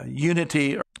a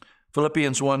unity.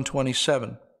 Philippians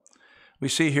 1:27. We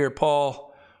see here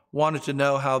Paul wanted to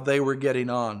know how they were getting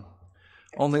on.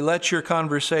 Only let your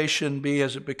conversation be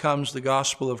as it becomes the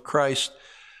gospel of Christ,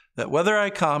 that whether I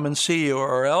come and see you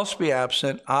or else be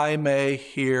absent, I may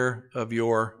hear of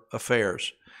your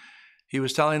affairs. He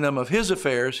was telling them of his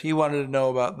affairs. He wanted to know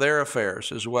about their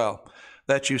affairs as well.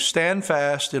 That you stand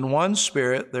fast in one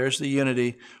spirit, there's the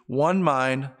unity, one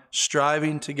mind,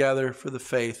 striving together for the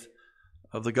faith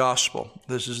of the gospel.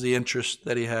 This is the interest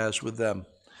that he has with them.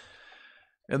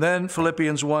 And then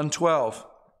Philippians 1:12.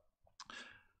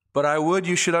 But I would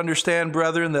you should understand,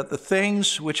 brethren, that the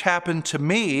things which happened to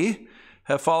me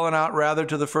have fallen out rather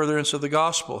to the furtherance of the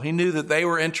gospel. He knew that they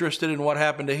were interested in what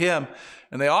happened to him,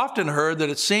 and they often heard that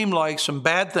it seemed like some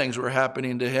bad things were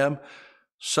happening to him,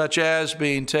 such as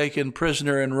being taken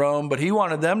prisoner in Rome. But he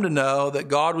wanted them to know that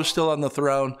God was still on the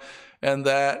throne and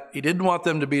that he didn't want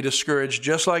them to be discouraged.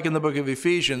 Just like in the book of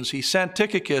Ephesians, he sent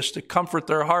Tychicus to comfort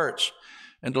their hearts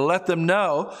and to let them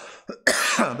know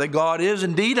that God is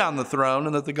indeed on the throne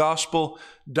and that the gospel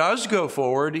does go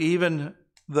forward even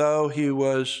though he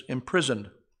was imprisoned.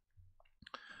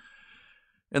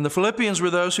 And the Philippians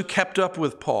were those who kept up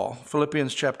with Paul.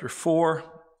 Philippians chapter 4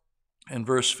 and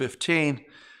verse 15.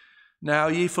 Now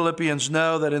ye Philippians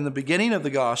know that in the beginning of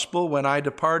the gospel, when I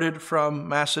departed from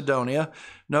Macedonia,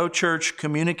 no church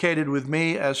communicated with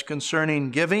me as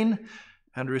concerning giving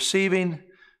and receiving,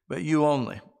 but you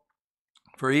only.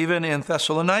 For even in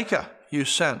Thessalonica you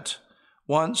sent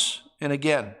once and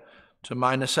again to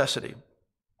my necessity,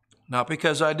 not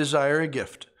because I desire a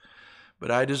gift, but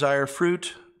I desire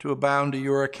fruit to abound to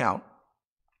your account.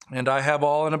 And I have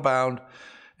all and abound,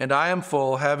 and I am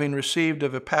full, having received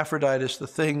of Epaphroditus the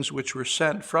things which were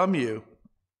sent from you,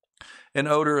 an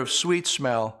odor of sweet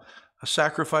smell, a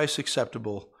sacrifice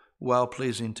acceptable,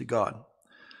 well-pleasing to God.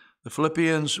 The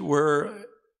Philippians were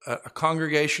a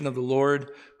congregation of the Lord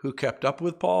who kept up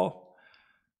with Paul.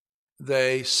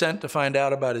 They sent to find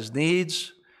out about his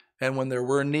needs, and when there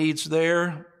were needs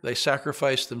there, they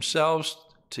sacrificed themselves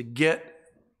to get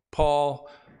Paul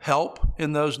help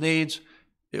in those needs.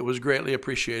 It was greatly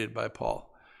appreciated by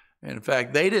Paul. And in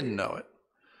fact, they didn't know it,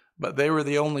 but they were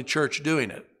the only church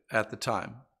doing it at the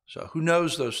time. So who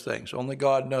knows those things? Only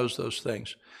God knows those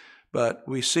things. But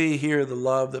we see here the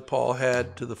love that Paul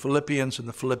had to the Philippians and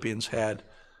the Philippians had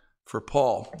for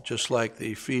Paul, just like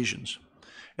the Ephesians.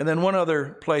 And then one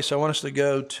other place I want us to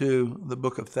go to, the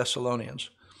book of Thessalonians.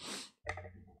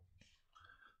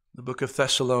 The book of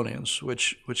Thessalonians,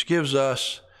 which gives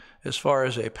us, as far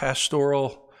as a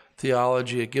pastoral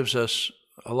theology, it gives us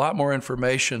a lot more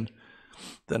information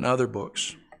than other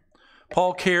books.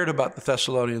 Paul cared about the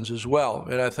Thessalonians as well,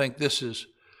 and I think this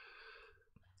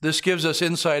gives us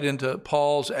insight into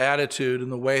Paul's attitude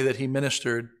and the way that he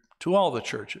ministered to all the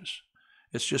churches.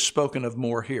 It's just spoken of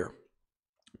more here.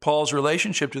 Paul's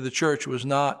relationship to the church was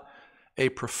not a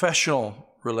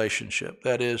professional relationship,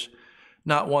 that is,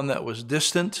 not one that was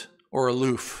distant or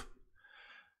aloof.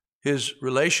 His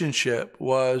relationship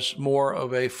was more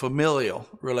of a familial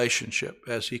relationship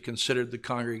as he considered the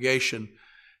congregation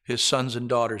his sons and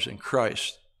daughters in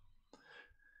Christ.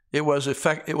 It was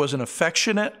an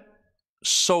affectionate,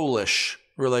 soulish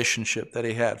relationship that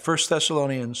he had. 1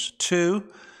 Thessalonians 2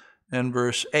 and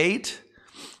verse 8,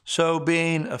 so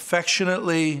being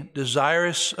affectionately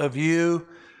desirous of you,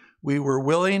 we were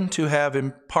willing to have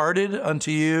imparted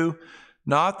unto you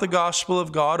not the gospel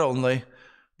of God only,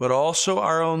 but also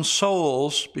our own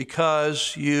souls,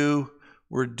 because you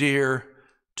were dear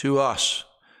to us.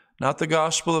 Not the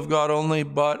gospel of God only,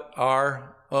 but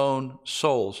our own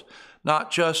souls.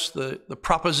 Not just the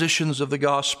propositions of the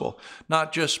gospel,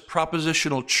 not just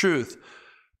propositional truth,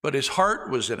 but his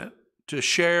heart was in it, to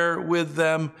share with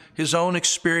them his own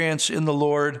experience in the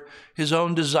Lord, his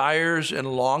own desires and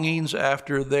longings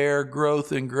after their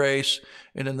growth in grace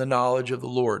and in the knowledge of the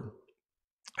Lord.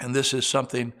 And this is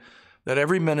something that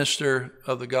every minister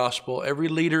of the gospel, every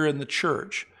leader in the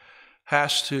church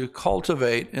has to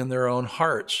cultivate in their own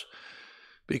hearts.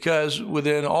 Because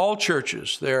within all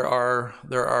churches, there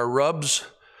are rubs,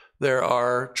 there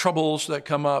are troubles that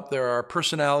come up, there are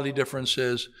personality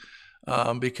differences,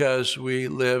 because we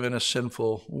live in a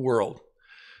sinful world.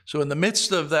 So in the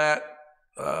midst of that,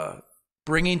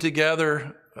 bringing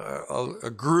together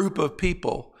a group of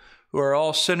people who are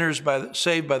all sinners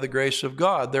saved by the grace of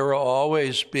God, there will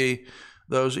always be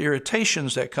those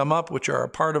irritations that come up, which are a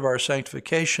part of our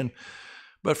sanctification.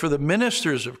 But for the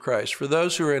ministers of Christ, for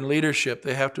those who are in leadership,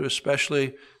 they have to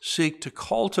especially seek to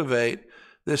cultivate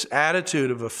this attitude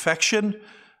of affection,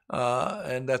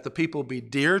 and that the people be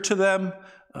dear to them,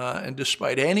 and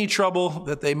despite any trouble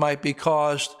that they might be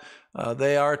caused,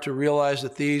 they are to realize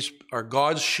that these are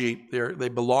God's sheep, they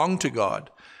belong to God,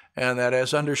 and that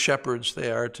as under shepherds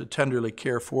they are to tenderly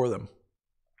care for them.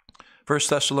 1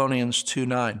 Thessalonians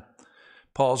 2:9,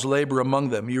 Paul's labor among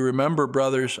them. You remember,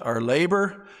 brothers, our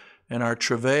labor and our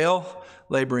travail,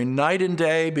 laboring night and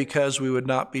day, because we would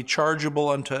not be chargeable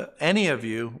unto any of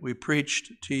you. We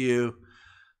preached to you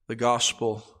the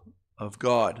gospel of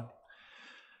God.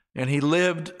 And he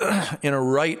lived in a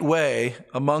right way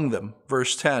among them.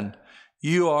 Verse 10,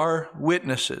 you are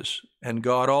witnesses, and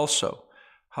God also,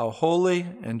 how holy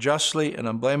and justly and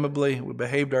unblameably we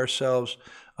behaved ourselves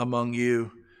among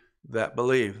you that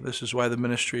believe. This is why the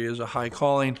ministry is a high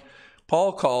calling.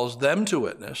 Paul calls them to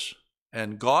witness,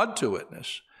 and God to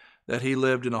witness, that he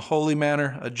lived in a holy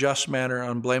manner, a just manner,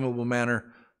 unblameable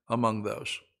manner among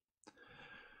those.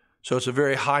 So it's a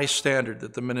very high standard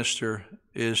that the minister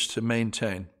is to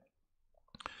maintain.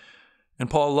 And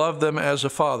Paul loved them as a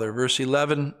father. Verse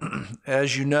 11,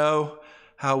 as you know,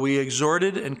 how we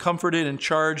exhorted and comforted and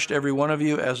charged every one of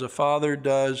you as a father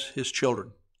does his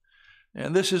children.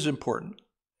 And this is important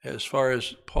as far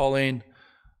as Pauline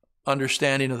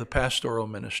understanding of the pastoral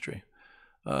ministry.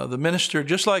 The minister,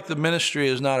 just like the ministry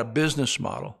is not a business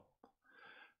model,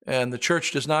 and the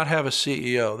church does not have a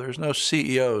CEO. There's no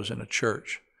CEOs in a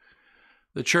church.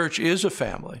 The church is a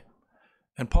family.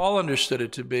 And Paul understood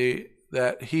it to be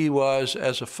that he was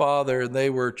as a father and they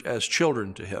were as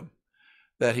children to him,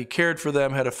 that he cared for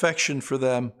them, had affection for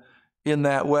them, in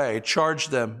that way. Charge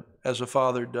them as a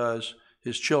father does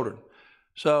his children.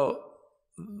 So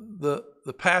the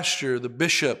pastor, the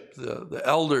bishop, the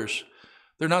elders,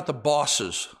 they're not the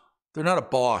bosses. They're not a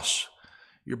boss.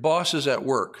 Your boss is at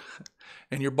work,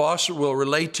 and your boss will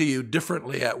relate to you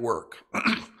differently at work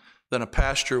than a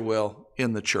pastor will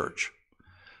in the church.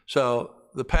 So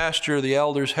the pastor, the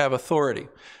elders have authority.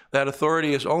 That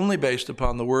authority is only based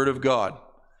upon the Word of God.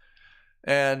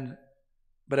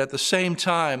 But at the same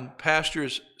time,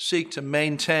 pastors seek to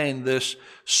maintain this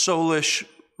soulish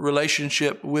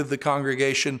relationship with the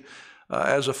congregation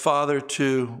as a father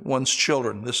to one's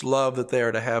children, this love that they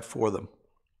are to have for them.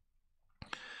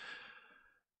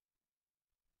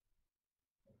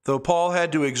 Though Paul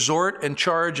had to exhort and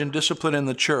charge and discipline in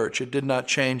the church, it did not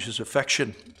change his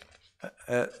affection,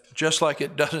 just like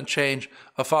it doesn't change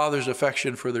a father's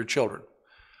affection for their children.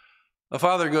 A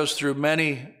father goes through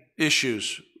many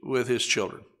issues with his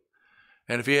children.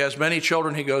 And if he has many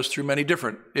children, he goes through many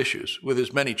different issues with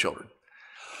his many children.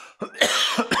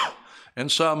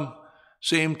 And some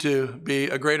seem to be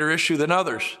a greater issue than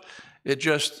others. It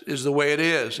just is the way it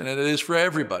is, and it is for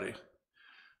everybody.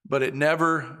 But it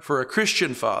never, for a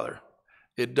Christian father,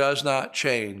 it does not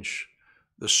change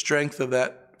the strength of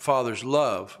that father's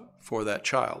love for that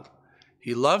child.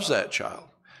 He loves that child.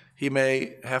 He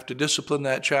may have to discipline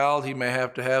that child. He may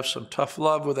have to have some tough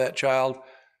love with that child,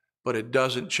 but it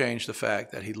doesn't change the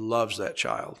fact that he loves that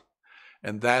child.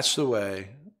 And that's the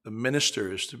way the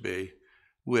minister is to be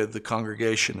with the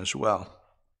congregation as well.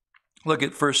 Look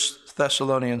at 1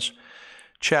 Thessalonians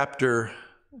chapter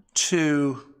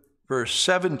 2, verse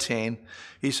 17.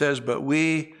 He says, "But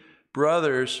we,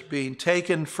 brothers, being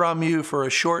taken from you for a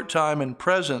short time in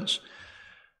presence,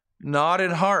 not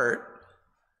in heart,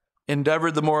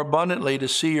 endeavored the more abundantly to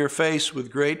see your face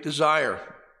with great desire."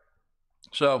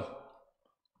 So,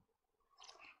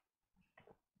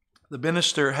 the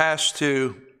minister has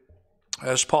to,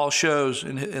 as Paul shows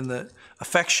in the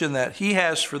affection that he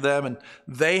has for them and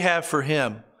they have for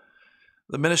him,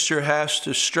 the minister has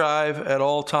to strive at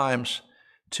all times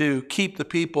to keep the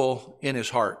people in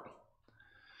his heart,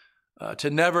 to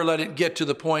never let it get to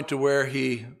the point to where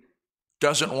he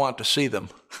doesn't want to see them,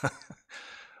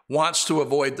 wants to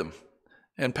avoid them.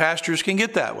 And pastors can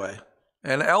get that way,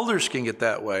 and elders can get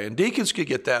that way, and deacons can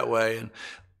get that way, and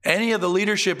any of the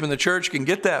leadership in the church can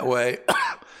get that way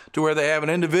to where they have an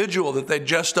individual that they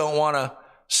just don't want to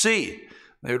see.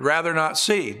 They would rather not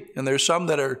see. And there's some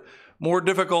that are more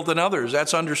difficult than others.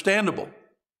 That's understandable.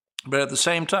 But at the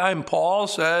same time, Paul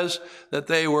says that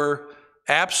they were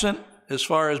absent as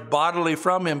far as bodily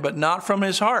from him, but not from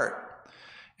his heart.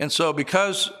 And so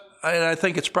and I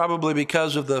think it's probably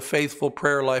because of the faithful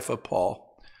prayer life of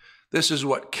Paul, this is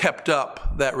what kept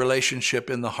up that relationship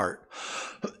in the heart.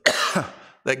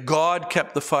 That God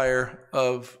kept the fire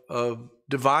of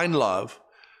divine love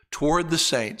toward the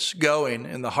saints going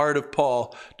in the heart of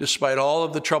Paul, despite all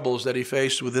of the troubles that he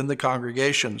faced within the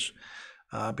congregations,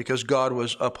 because God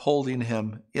was upholding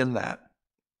him in that.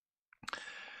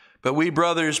 "But we,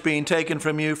 brothers, being taken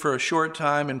from you for a short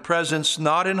time in presence,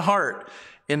 not in heart,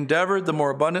 endeavored the more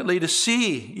abundantly to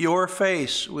see your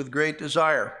face with great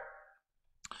desire."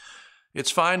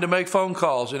 It's fine to make phone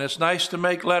calls, and it's nice to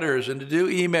make letters and to do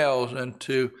emails and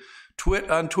to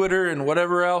twit on Twitter and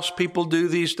whatever else people do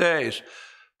these days.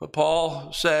 But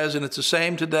Paul says, and it's the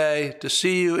same today, to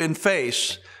see you in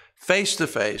face to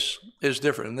face, is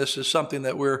different. And this is something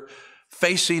that we're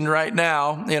facing right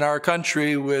now in our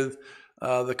country with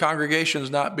the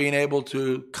congregations not being able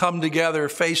to come together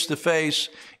face to face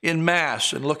in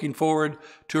mass, and looking forward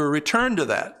to a return to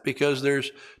that, because there's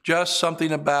just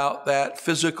something about that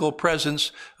physical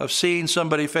presence of seeing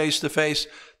somebody face to face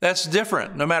that's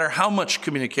different, no matter how much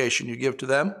communication you give to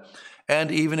them,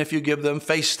 and even if you give them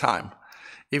FaceTime.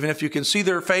 Even if you can see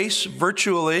their face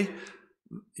virtually,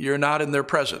 you're not in their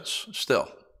presence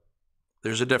still.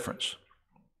 There's a difference.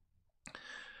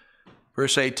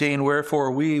 Verse 18,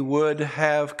 "Wherefore we would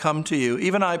have come to you,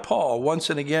 even I, Paul, once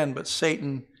and again, but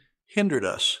Satan hindered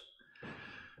us.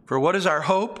 For what is our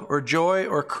hope or joy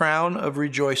or crown of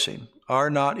rejoicing? Are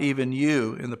not even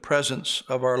you in the presence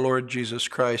of our Lord Jesus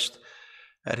Christ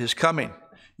at his coming?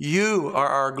 You are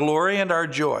our glory and our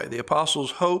joy." The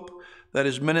apostles' hope that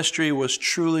his ministry was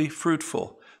truly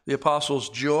fruitful. The apostles'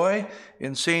 joy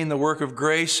in seeing the work of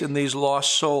grace in these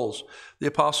lost souls. The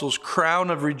apostles' crown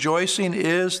of rejoicing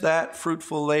is that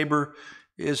fruitful labor,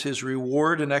 is his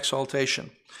reward and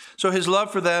exaltation. So his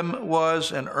love for them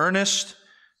was an earnest,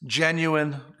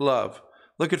 genuine love.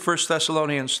 Look at 1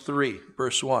 Thessalonians 3,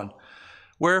 verse 1.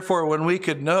 Wherefore, when we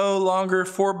could no longer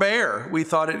forbear, we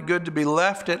thought it good to be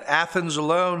left at Athens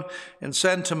alone, and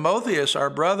send Timotheus, our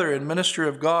brother and minister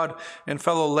of God and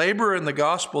fellow laborer in the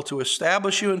gospel, to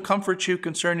establish you and comfort you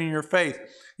concerning your faith.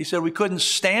 He said we couldn't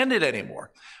stand it anymore.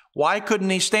 Why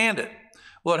couldn't he stand it?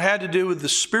 Well, it had to do with the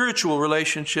spiritual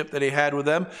relationship that he had with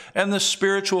them and the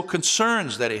spiritual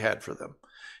concerns that he had for them.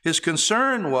 His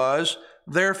concern was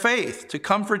their faith, to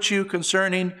comfort you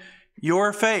concerning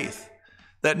your faith,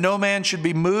 that no man should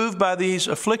be moved by these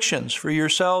afflictions. For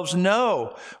yourselves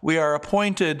know we are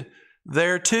appointed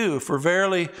thereto. For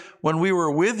verily, when we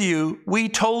were with you, we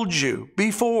told you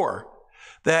before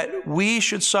that we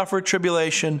should suffer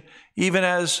tribulation, even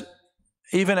as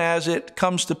it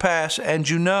comes to pass, and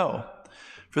you know.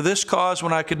 For this cause,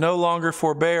 when I could no longer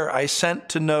forbear, I sent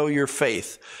to know your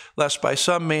faith, lest by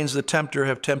some means the tempter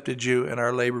have tempted you and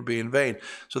our labor be in vain.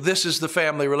 So this is the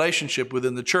family relationship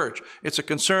within the church. It's a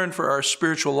concern for our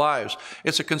spiritual lives.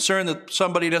 It's a concern that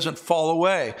somebody doesn't fall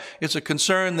away. It's a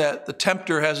concern that the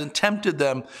tempter hasn't tempted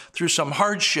them through some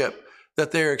hardship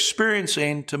that they're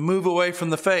experiencing to move away from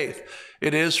the faith.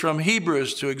 It is from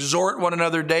Hebrews to exhort one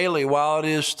another daily while it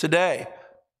is today.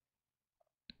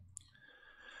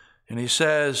 And he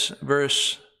says,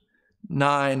 verse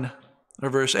 8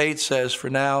 says, for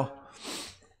now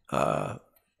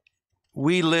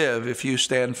we live if you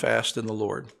stand fast in the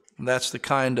Lord. And that's the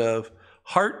kind of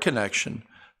heart connection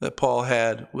that Paul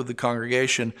had with the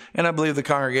congregation, and I believe the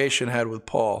congregation had with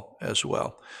Paul as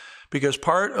well. Because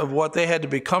part of what they had to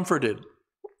be comforted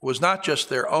was not just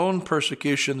their own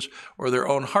persecutions or their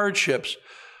own hardships,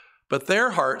 but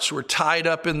their hearts were tied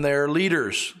up in their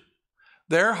leaders.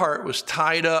 Their heart was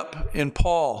tied up in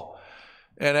Paul.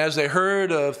 And as they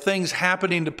heard of things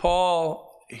happening to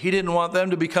Paul, he didn't want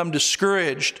them to become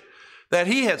discouraged that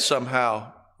he had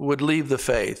somehow would leave the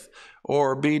faith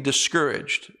or be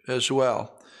discouraged as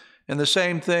well. And the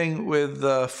same thing with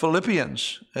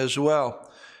Philippians as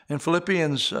well. In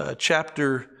Philippians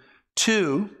chapter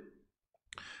 2,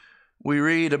 we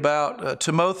read about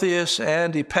Timotheus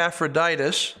and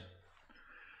Epaphroditus,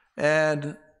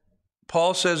 and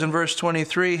Paul says in verse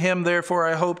 23, him therefore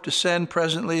I hope to send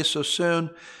presently, so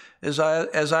soon as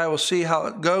I will see how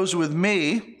it goes with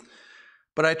me.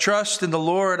 But I trust in the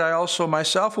Lord I also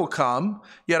myself will come.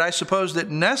 Yet I suppose that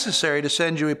necessary to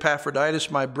send you Epaphroditus,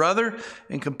 my brother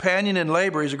and companion in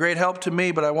labor. He's a great help to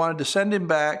me, but I wanted to send him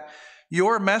back,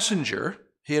 your messenger.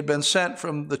 He had been sent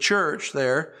from the church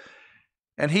there.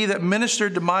 And he that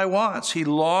ministered to my wants, he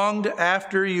longed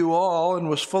after you all and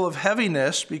was full of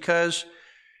heaviness because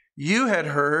you had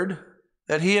heard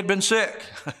that he had been sick.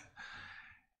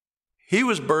 He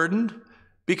was burdened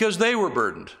because they were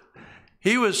burdened.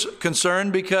 He was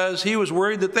concerned because he was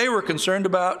worried that they were concerned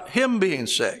about him being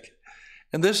sick.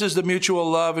 And this is the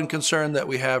mutual love and concern that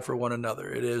we have for one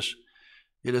another. It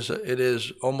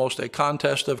is almost a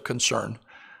contest of concern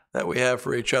that we have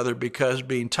for each other, because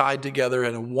being tied together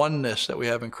in a oneness that we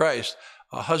have in Christ,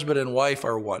 a husband and wife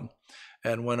are one.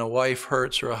 And when a wife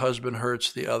hurts or a husband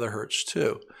hurts, the other hurts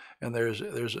too. And there's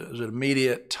an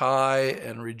immediate tie,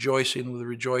 and rejoicing with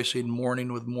rejoicing,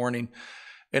 mourning with mourning.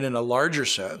 And in a larger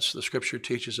sense, the scripture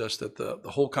teaches us that the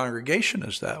whole congregation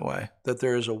is that way, that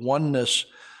there is a oneness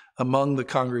among the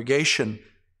congregation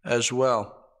as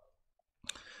well.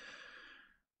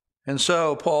 And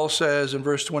so Paul says in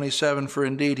verse 27, for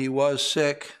indeed he was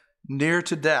sick, near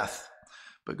to death,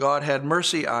 but God had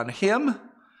mercy on him,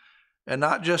 and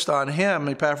not just on him,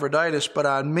 Epaphroditus, but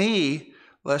on me,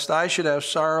 lest I should have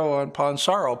sorrow upon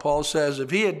sorrow. Paul says if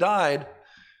he had died,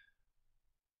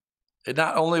 it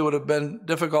not only would have been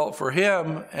difficult for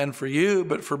him and for you,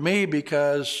 but for me,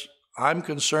 because I'm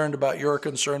concerned about your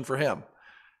concern for him.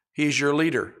 He's your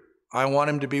leader. I want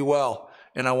him to be well,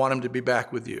 and I want him to be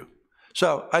back with you.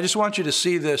 So I just want you to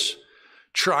see this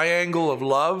triangle of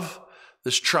love,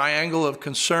 this triangle of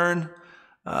concern,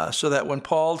 so that when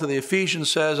Paul to the Ephesians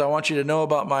says, I want you to know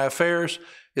about my affairs,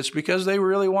 it's because they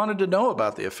really wanted to know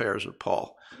about the affairs of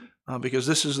Paul, because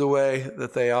this is the way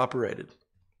that they operated.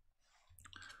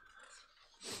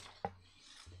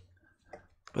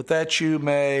 But that you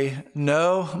may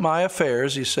know my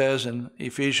affairs, he says in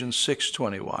Ephesians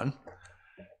 6:21,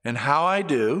 and how I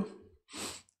do.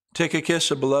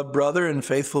 Tychicus, a beloved brother and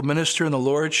faithful minister in the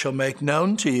Lord, shall make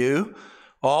known to you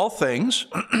all things,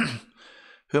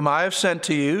 whom I have sent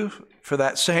to you for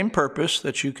that same purpose,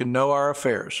 that you can know our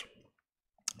affairs,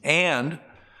 and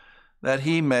that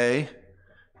he may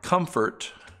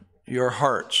comfort your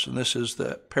hearts. And this is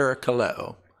the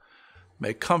parakaleo.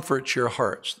 May comfort your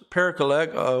hearts.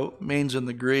 Parakaleo means in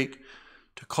the Greek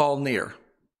to call near,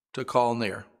 to call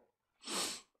near.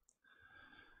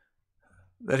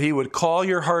 That he would call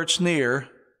your hearts near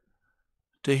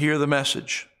to hear the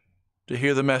message,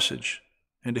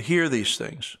 and to hear these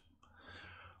things.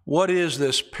 What is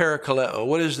this parakaleo?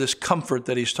 What is this comfort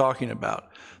that he's talking about?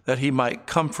 That he might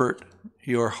comfort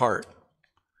your heart.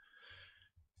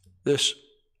 This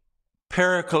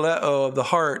parakaleo of the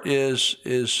heart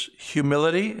is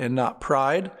humility and not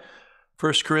pride.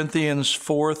 1 Corinthians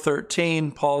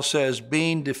 4:13, Paul says,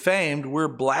 being defamed, we're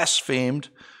blasphemed,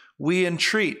 we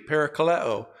entreat,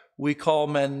 parakaleo, we call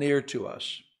men near to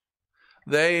us.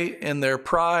 They, in their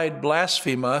pride,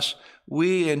 blaspheme us.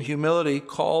 We, in humility,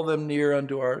 call them near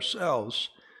unto ourselves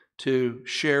to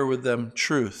share with them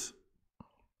truth,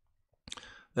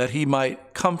 that he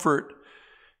might comfort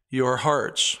your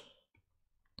hearts.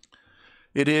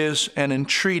 It is an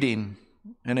entreating.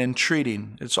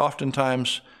 It's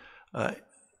oftentimes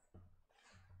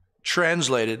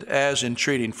translated as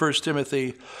entreating. 1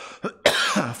 Timothy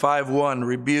 5:1,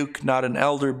 rebuke not an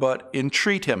elder, but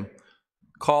entreat him.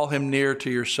 Call him near to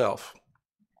yourself.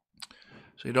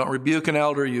 So you don't rebuke an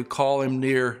elder, you call him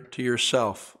near to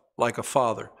yourself, like a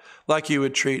father, like you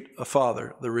would treat a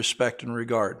father, the respect and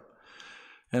regard.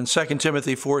 And 2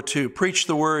 Timothy 4:2, preach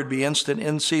the word, be instant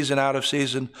in season, out of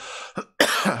season,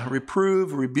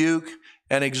 reprove, rebuke,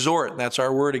 and exhort. That's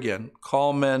our word again.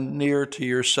 Call men near to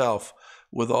yourself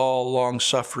with all long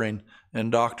suffering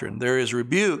and doctrine. There is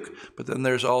rebuke, but then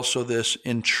there's also this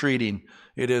entreating.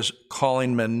 It is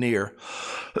calling men near.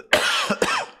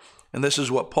 And this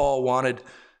is what Paul wanted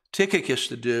Tychicus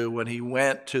to do when he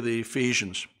went to the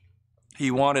Ephesians. He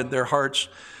wanted their hearts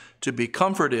to be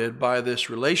comforted by this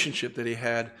relationship that he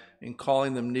had in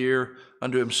calling them near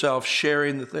unto himself,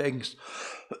 sharing the things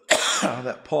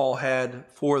that Paul had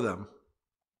for them.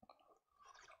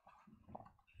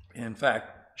 In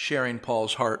fact, sharing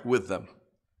Paul's heart with them.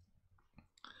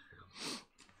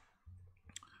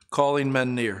 Calling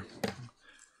men near.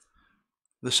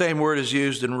 The same word is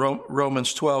used in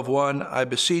Romans 12:1. I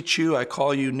beseech you, I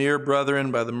call you near,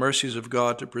 brethren, by the mercies of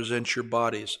God, to present your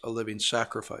bodies a living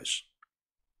sacrifice.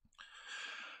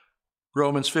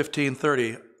 Romans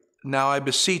 15:30. Now I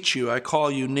beseech you, I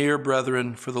call you near,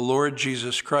 brethren, for the Lord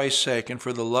Jesus Christ's sake and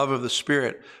for the love of the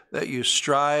Spirit, that you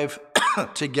strive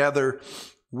together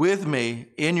with me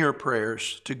in your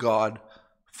prayers to God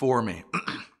for me.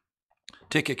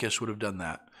 Tychicus would have done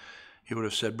that. He would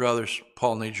have said, brothers,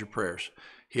 Paul needs your prayers.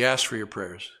 He asks for your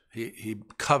prayers. He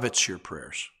covets your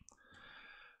prayers.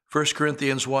 1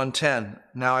 Corinthians 1:10,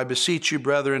 now I beseech you,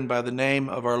 brethren, by the name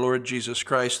of our Lord Jesus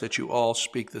Christ, that you all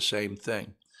speak the same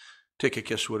thing.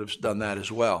 Tychicus would have done that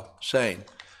as well, saying,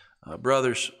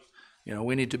 brothers,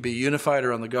 we need to be unified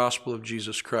around the gospel of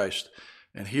Jesus Christ.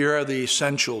 And here are the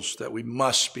essentials that we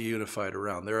must be unified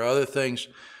around. There are other things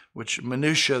which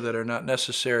minutiae that are not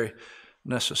necessary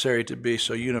to be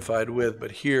so unified with,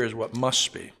 but here is what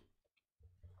must be.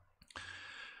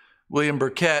 William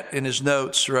Burkett, in his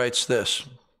notes, writes this.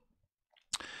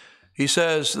 He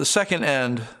says, the second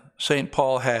end St.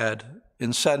 Paul had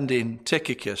in sending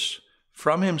Tychicus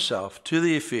from himself to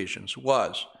the Ephesians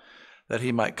was that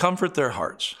he might comfort their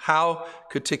hearts. How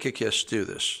could Tychicus do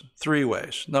this? 3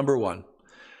 ways. Number 1,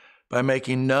 by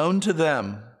making known to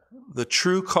them the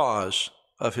true cause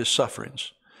of his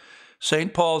sufferings.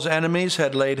 St. Paul's enemies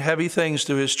had laid heavy things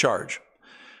to his charge.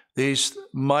 These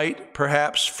might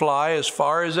perhaps fly as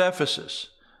far as Ephesus.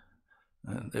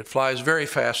 It flies very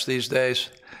fast these days,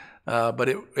 but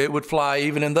it would fly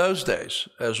even in those days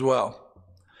as well.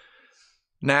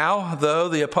 Now, though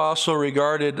the apostle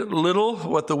regarded little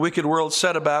what the wicked world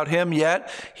said about him, yet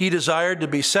he desired to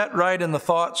be set right in the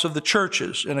thoughts of the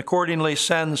churches, and accordingly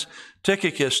sends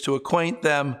Tychicus to acquaint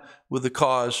them with the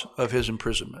cause of his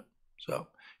imprisonment. So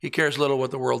he cares little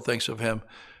what the world thinks of him,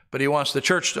 but he wants the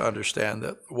church to understand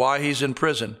that why he's in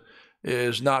prison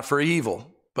is not for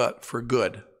evil, but for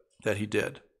good that he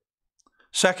did.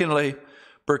 Secondly,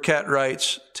 Burkett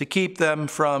writes, to keep them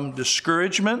from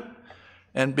discouragement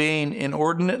and being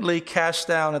inordinately cast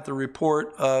down at the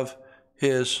report of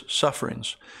his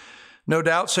sufferings. No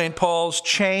doubt St. Paul's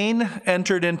chain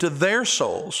entered into their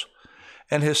souls,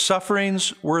 and his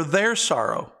sufferings were their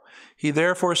sorrow. He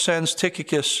therefore sends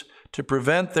Tychicus to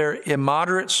prevent their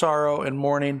immoderate sorrow and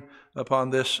mourning upon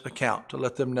this account, to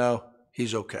let them know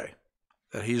he's okay,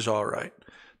 that he's all right,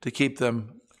 to keep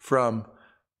them from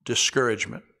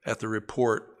discouragement at the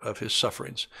report of his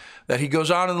sufferings, that he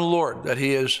goes on in the Lord, that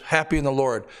he is happy in the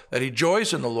Lord, that he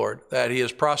joys in the Lord, that he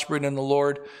is prospering in the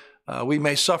Lord. We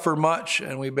may suffer much,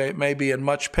 and we may be in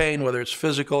much pain, whether it's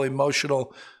physical,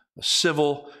 emotional,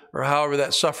 civil, or however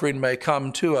that suffering may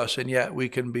come to us, and yet we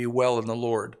can be well in the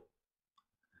Lord.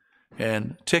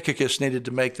 And Tychicus needed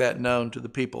to make that known to the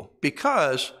people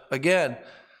because, again,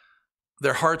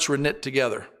 their hearts were knit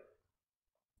together.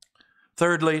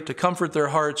 Thirdly, to comfort their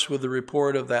hearts with the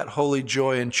report of that holy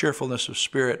joy and cheerfulness of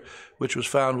spirit which was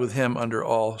found with him under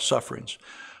all sufferings.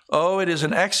 Oh, it is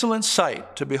an excellent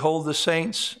sight to behold the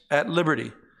saints at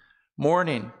liberty,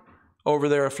 mourning over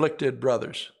their afflicted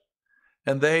brothers,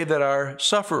 and they that are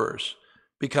sufferers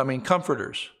becoming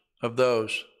comforters of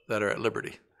those that are at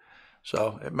liberty.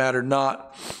 So it mattered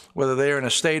not whether they are in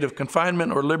a state of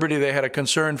confinement or liberty, they had a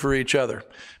concern for each other.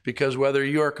 Because whether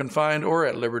you are confined or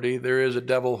at liberty, there is a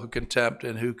devil who can tempt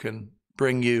and who can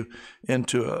bring you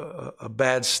into a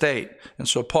bad state. And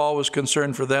so Paul was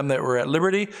concerned for them that were at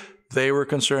liberty. They were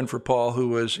concerned for Paul, who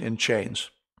was in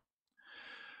chains.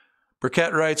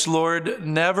 Burkett writes, Lord,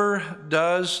 never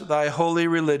does thy holy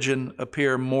religion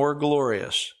appear more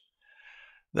glorious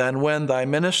than when thy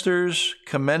ministers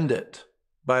commend it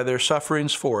by their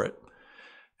sufferings for it,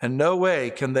 and no way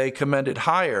can they commend it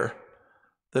higher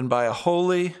than by a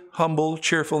holy, humble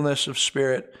cheerfulness of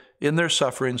spirit in their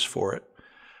sufferings for it.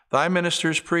 Thy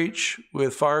ministers preach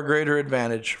with far greater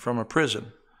advantage from a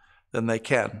prison than they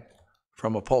can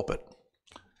from a pulpit,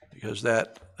 because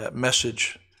that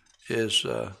message is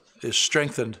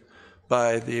strengthened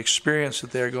by the experience that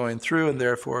they're going through and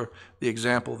therefore the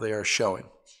example they are showing.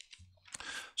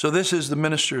 So this is the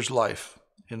minister's life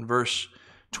in verse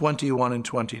 21 and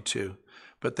 22.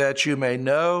 But that you may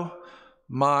know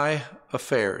my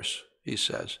affairs, he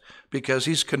says, because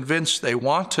he's convinced they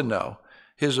want to know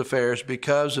his affairs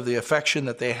because of the affection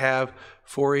that they have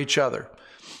for each other.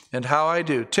 And how I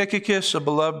do. Tychicus, a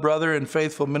beloved brother and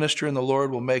faithful minister in the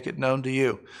Lord, will make it known to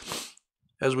you.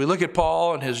 As we look at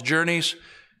Paul and his journeys,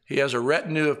 he has a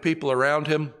retinue of people around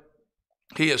him.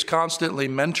 He is constantly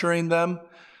mentoring them.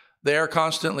 They are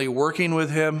constantly working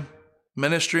with him,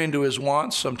 ministering to his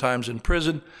wants, sometimes in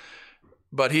prison,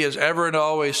 but he is ever and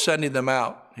always sending them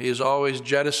out. He is always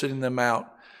jettisoning them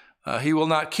out. He will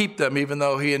not keep them, even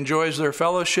though he enjoys their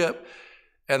fellowship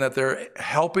and that they're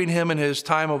helping him in his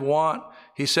time of want.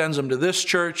 He sends them to this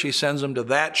church. He sends them to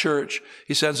that church.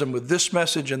 He sends them with this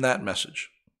message and that message.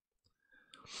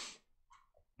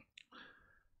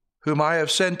 Whom I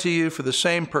have sent to you for the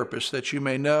same purpose, that you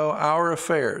may know our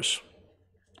affairs,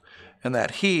 and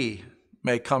that he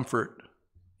may comfort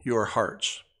your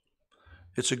hearts.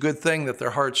 It's a good thing that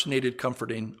their hearts needed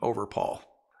comforting over Paul.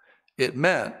 It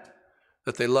meant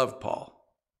that they loved Paul.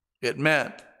 It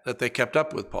meant that they kept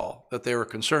up with Paul, that they were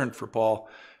concerned for Paul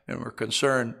and were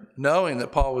concerned knowing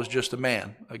that Paul was just a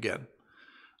man again.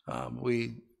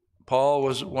 Paul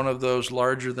was one of those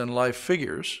larger-than-life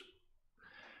figures,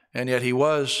 and yet he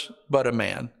was but a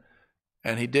man,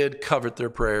 and he did covet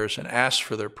their prayers and ask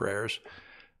for their prayers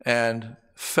and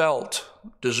felt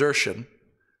desertion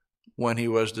when he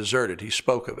was deserted. He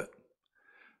spoke of it.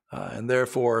 And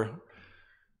therefore,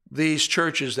 these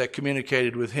churches that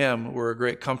communicated with him were a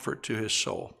great comfort to his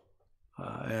soul.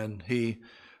 And he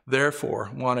therefore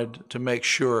wanted to make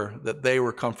sure that they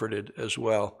were comforted as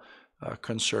well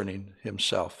concerning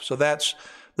himself. So that's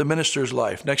the minister's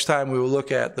life. Next time we will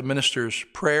look at the minister's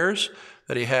prayers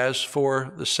that he has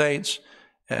for the saints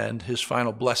and his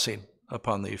final blessing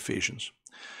upon the Ephesians.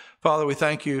 Father, we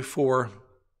thank you for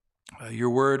your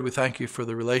word. We thank you for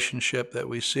the relationship that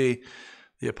we see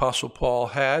the Apostle Paul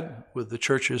had with the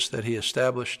churches that he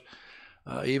established,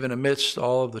 even amidst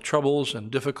all of the troubles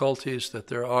and difficulties that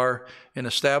there are in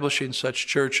establishing such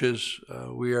churches.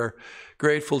 We are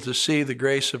grateful to see the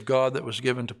grace of God that was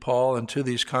given to Paul and to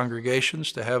these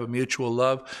congregations to have a mutual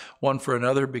love one for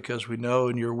another, because we know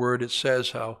in your word it says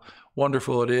how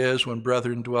wonderful it is when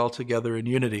brethren dwell together in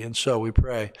unity. And so we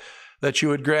pray that you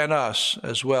would grant us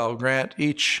as well, grant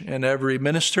each and every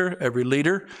minister, every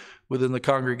leader within the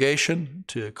congregation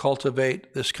to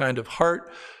cultivate this kind of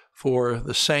heart for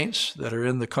the saints that are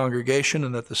in the congregation,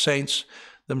 and that the saints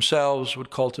themselves would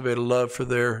cultivate a love for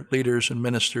their leaders and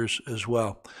ministers as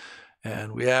well.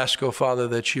 And we ask, O Father,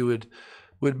 that you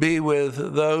would be with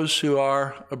those who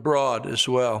are abroad as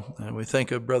well. And we think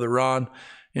of Brother Ron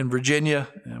in Virginia,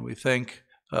 and we think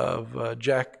of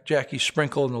Jackie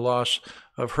Sprinkle and the loss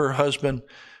of her husband.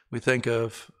 We think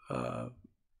of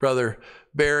Brother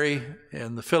Barry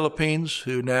in the Philippines,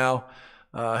 who now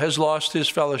has lost his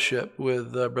fellowship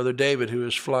with Brother David, who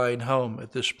is flying home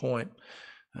at this point.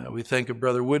 We think of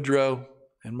Brother Woodrow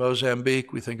in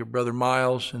Mozambique. We think of Brother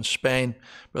Miles in Spain,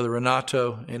 Brother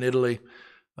Renato in Italy.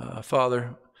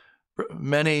 Father,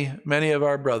 many of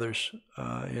our brothers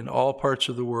in all parts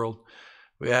of the world,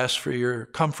 we ask for your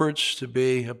comforts to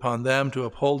be upon them, to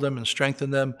uphold them and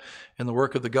strengthen them in the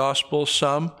work of the gospel.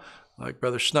 Some, like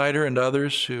Brother Snyder and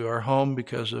others, who are home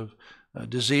because of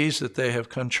disease that they have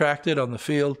contracted on the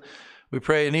field. We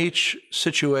pray in each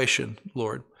situation,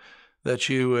 Lord, that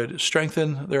you would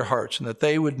strengthen their hearts and that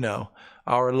they would know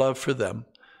our love for them.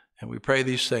 And we pray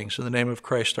these things in the name of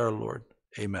Christ our Lord.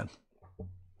 Amen.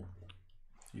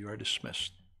 You are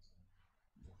dismissed.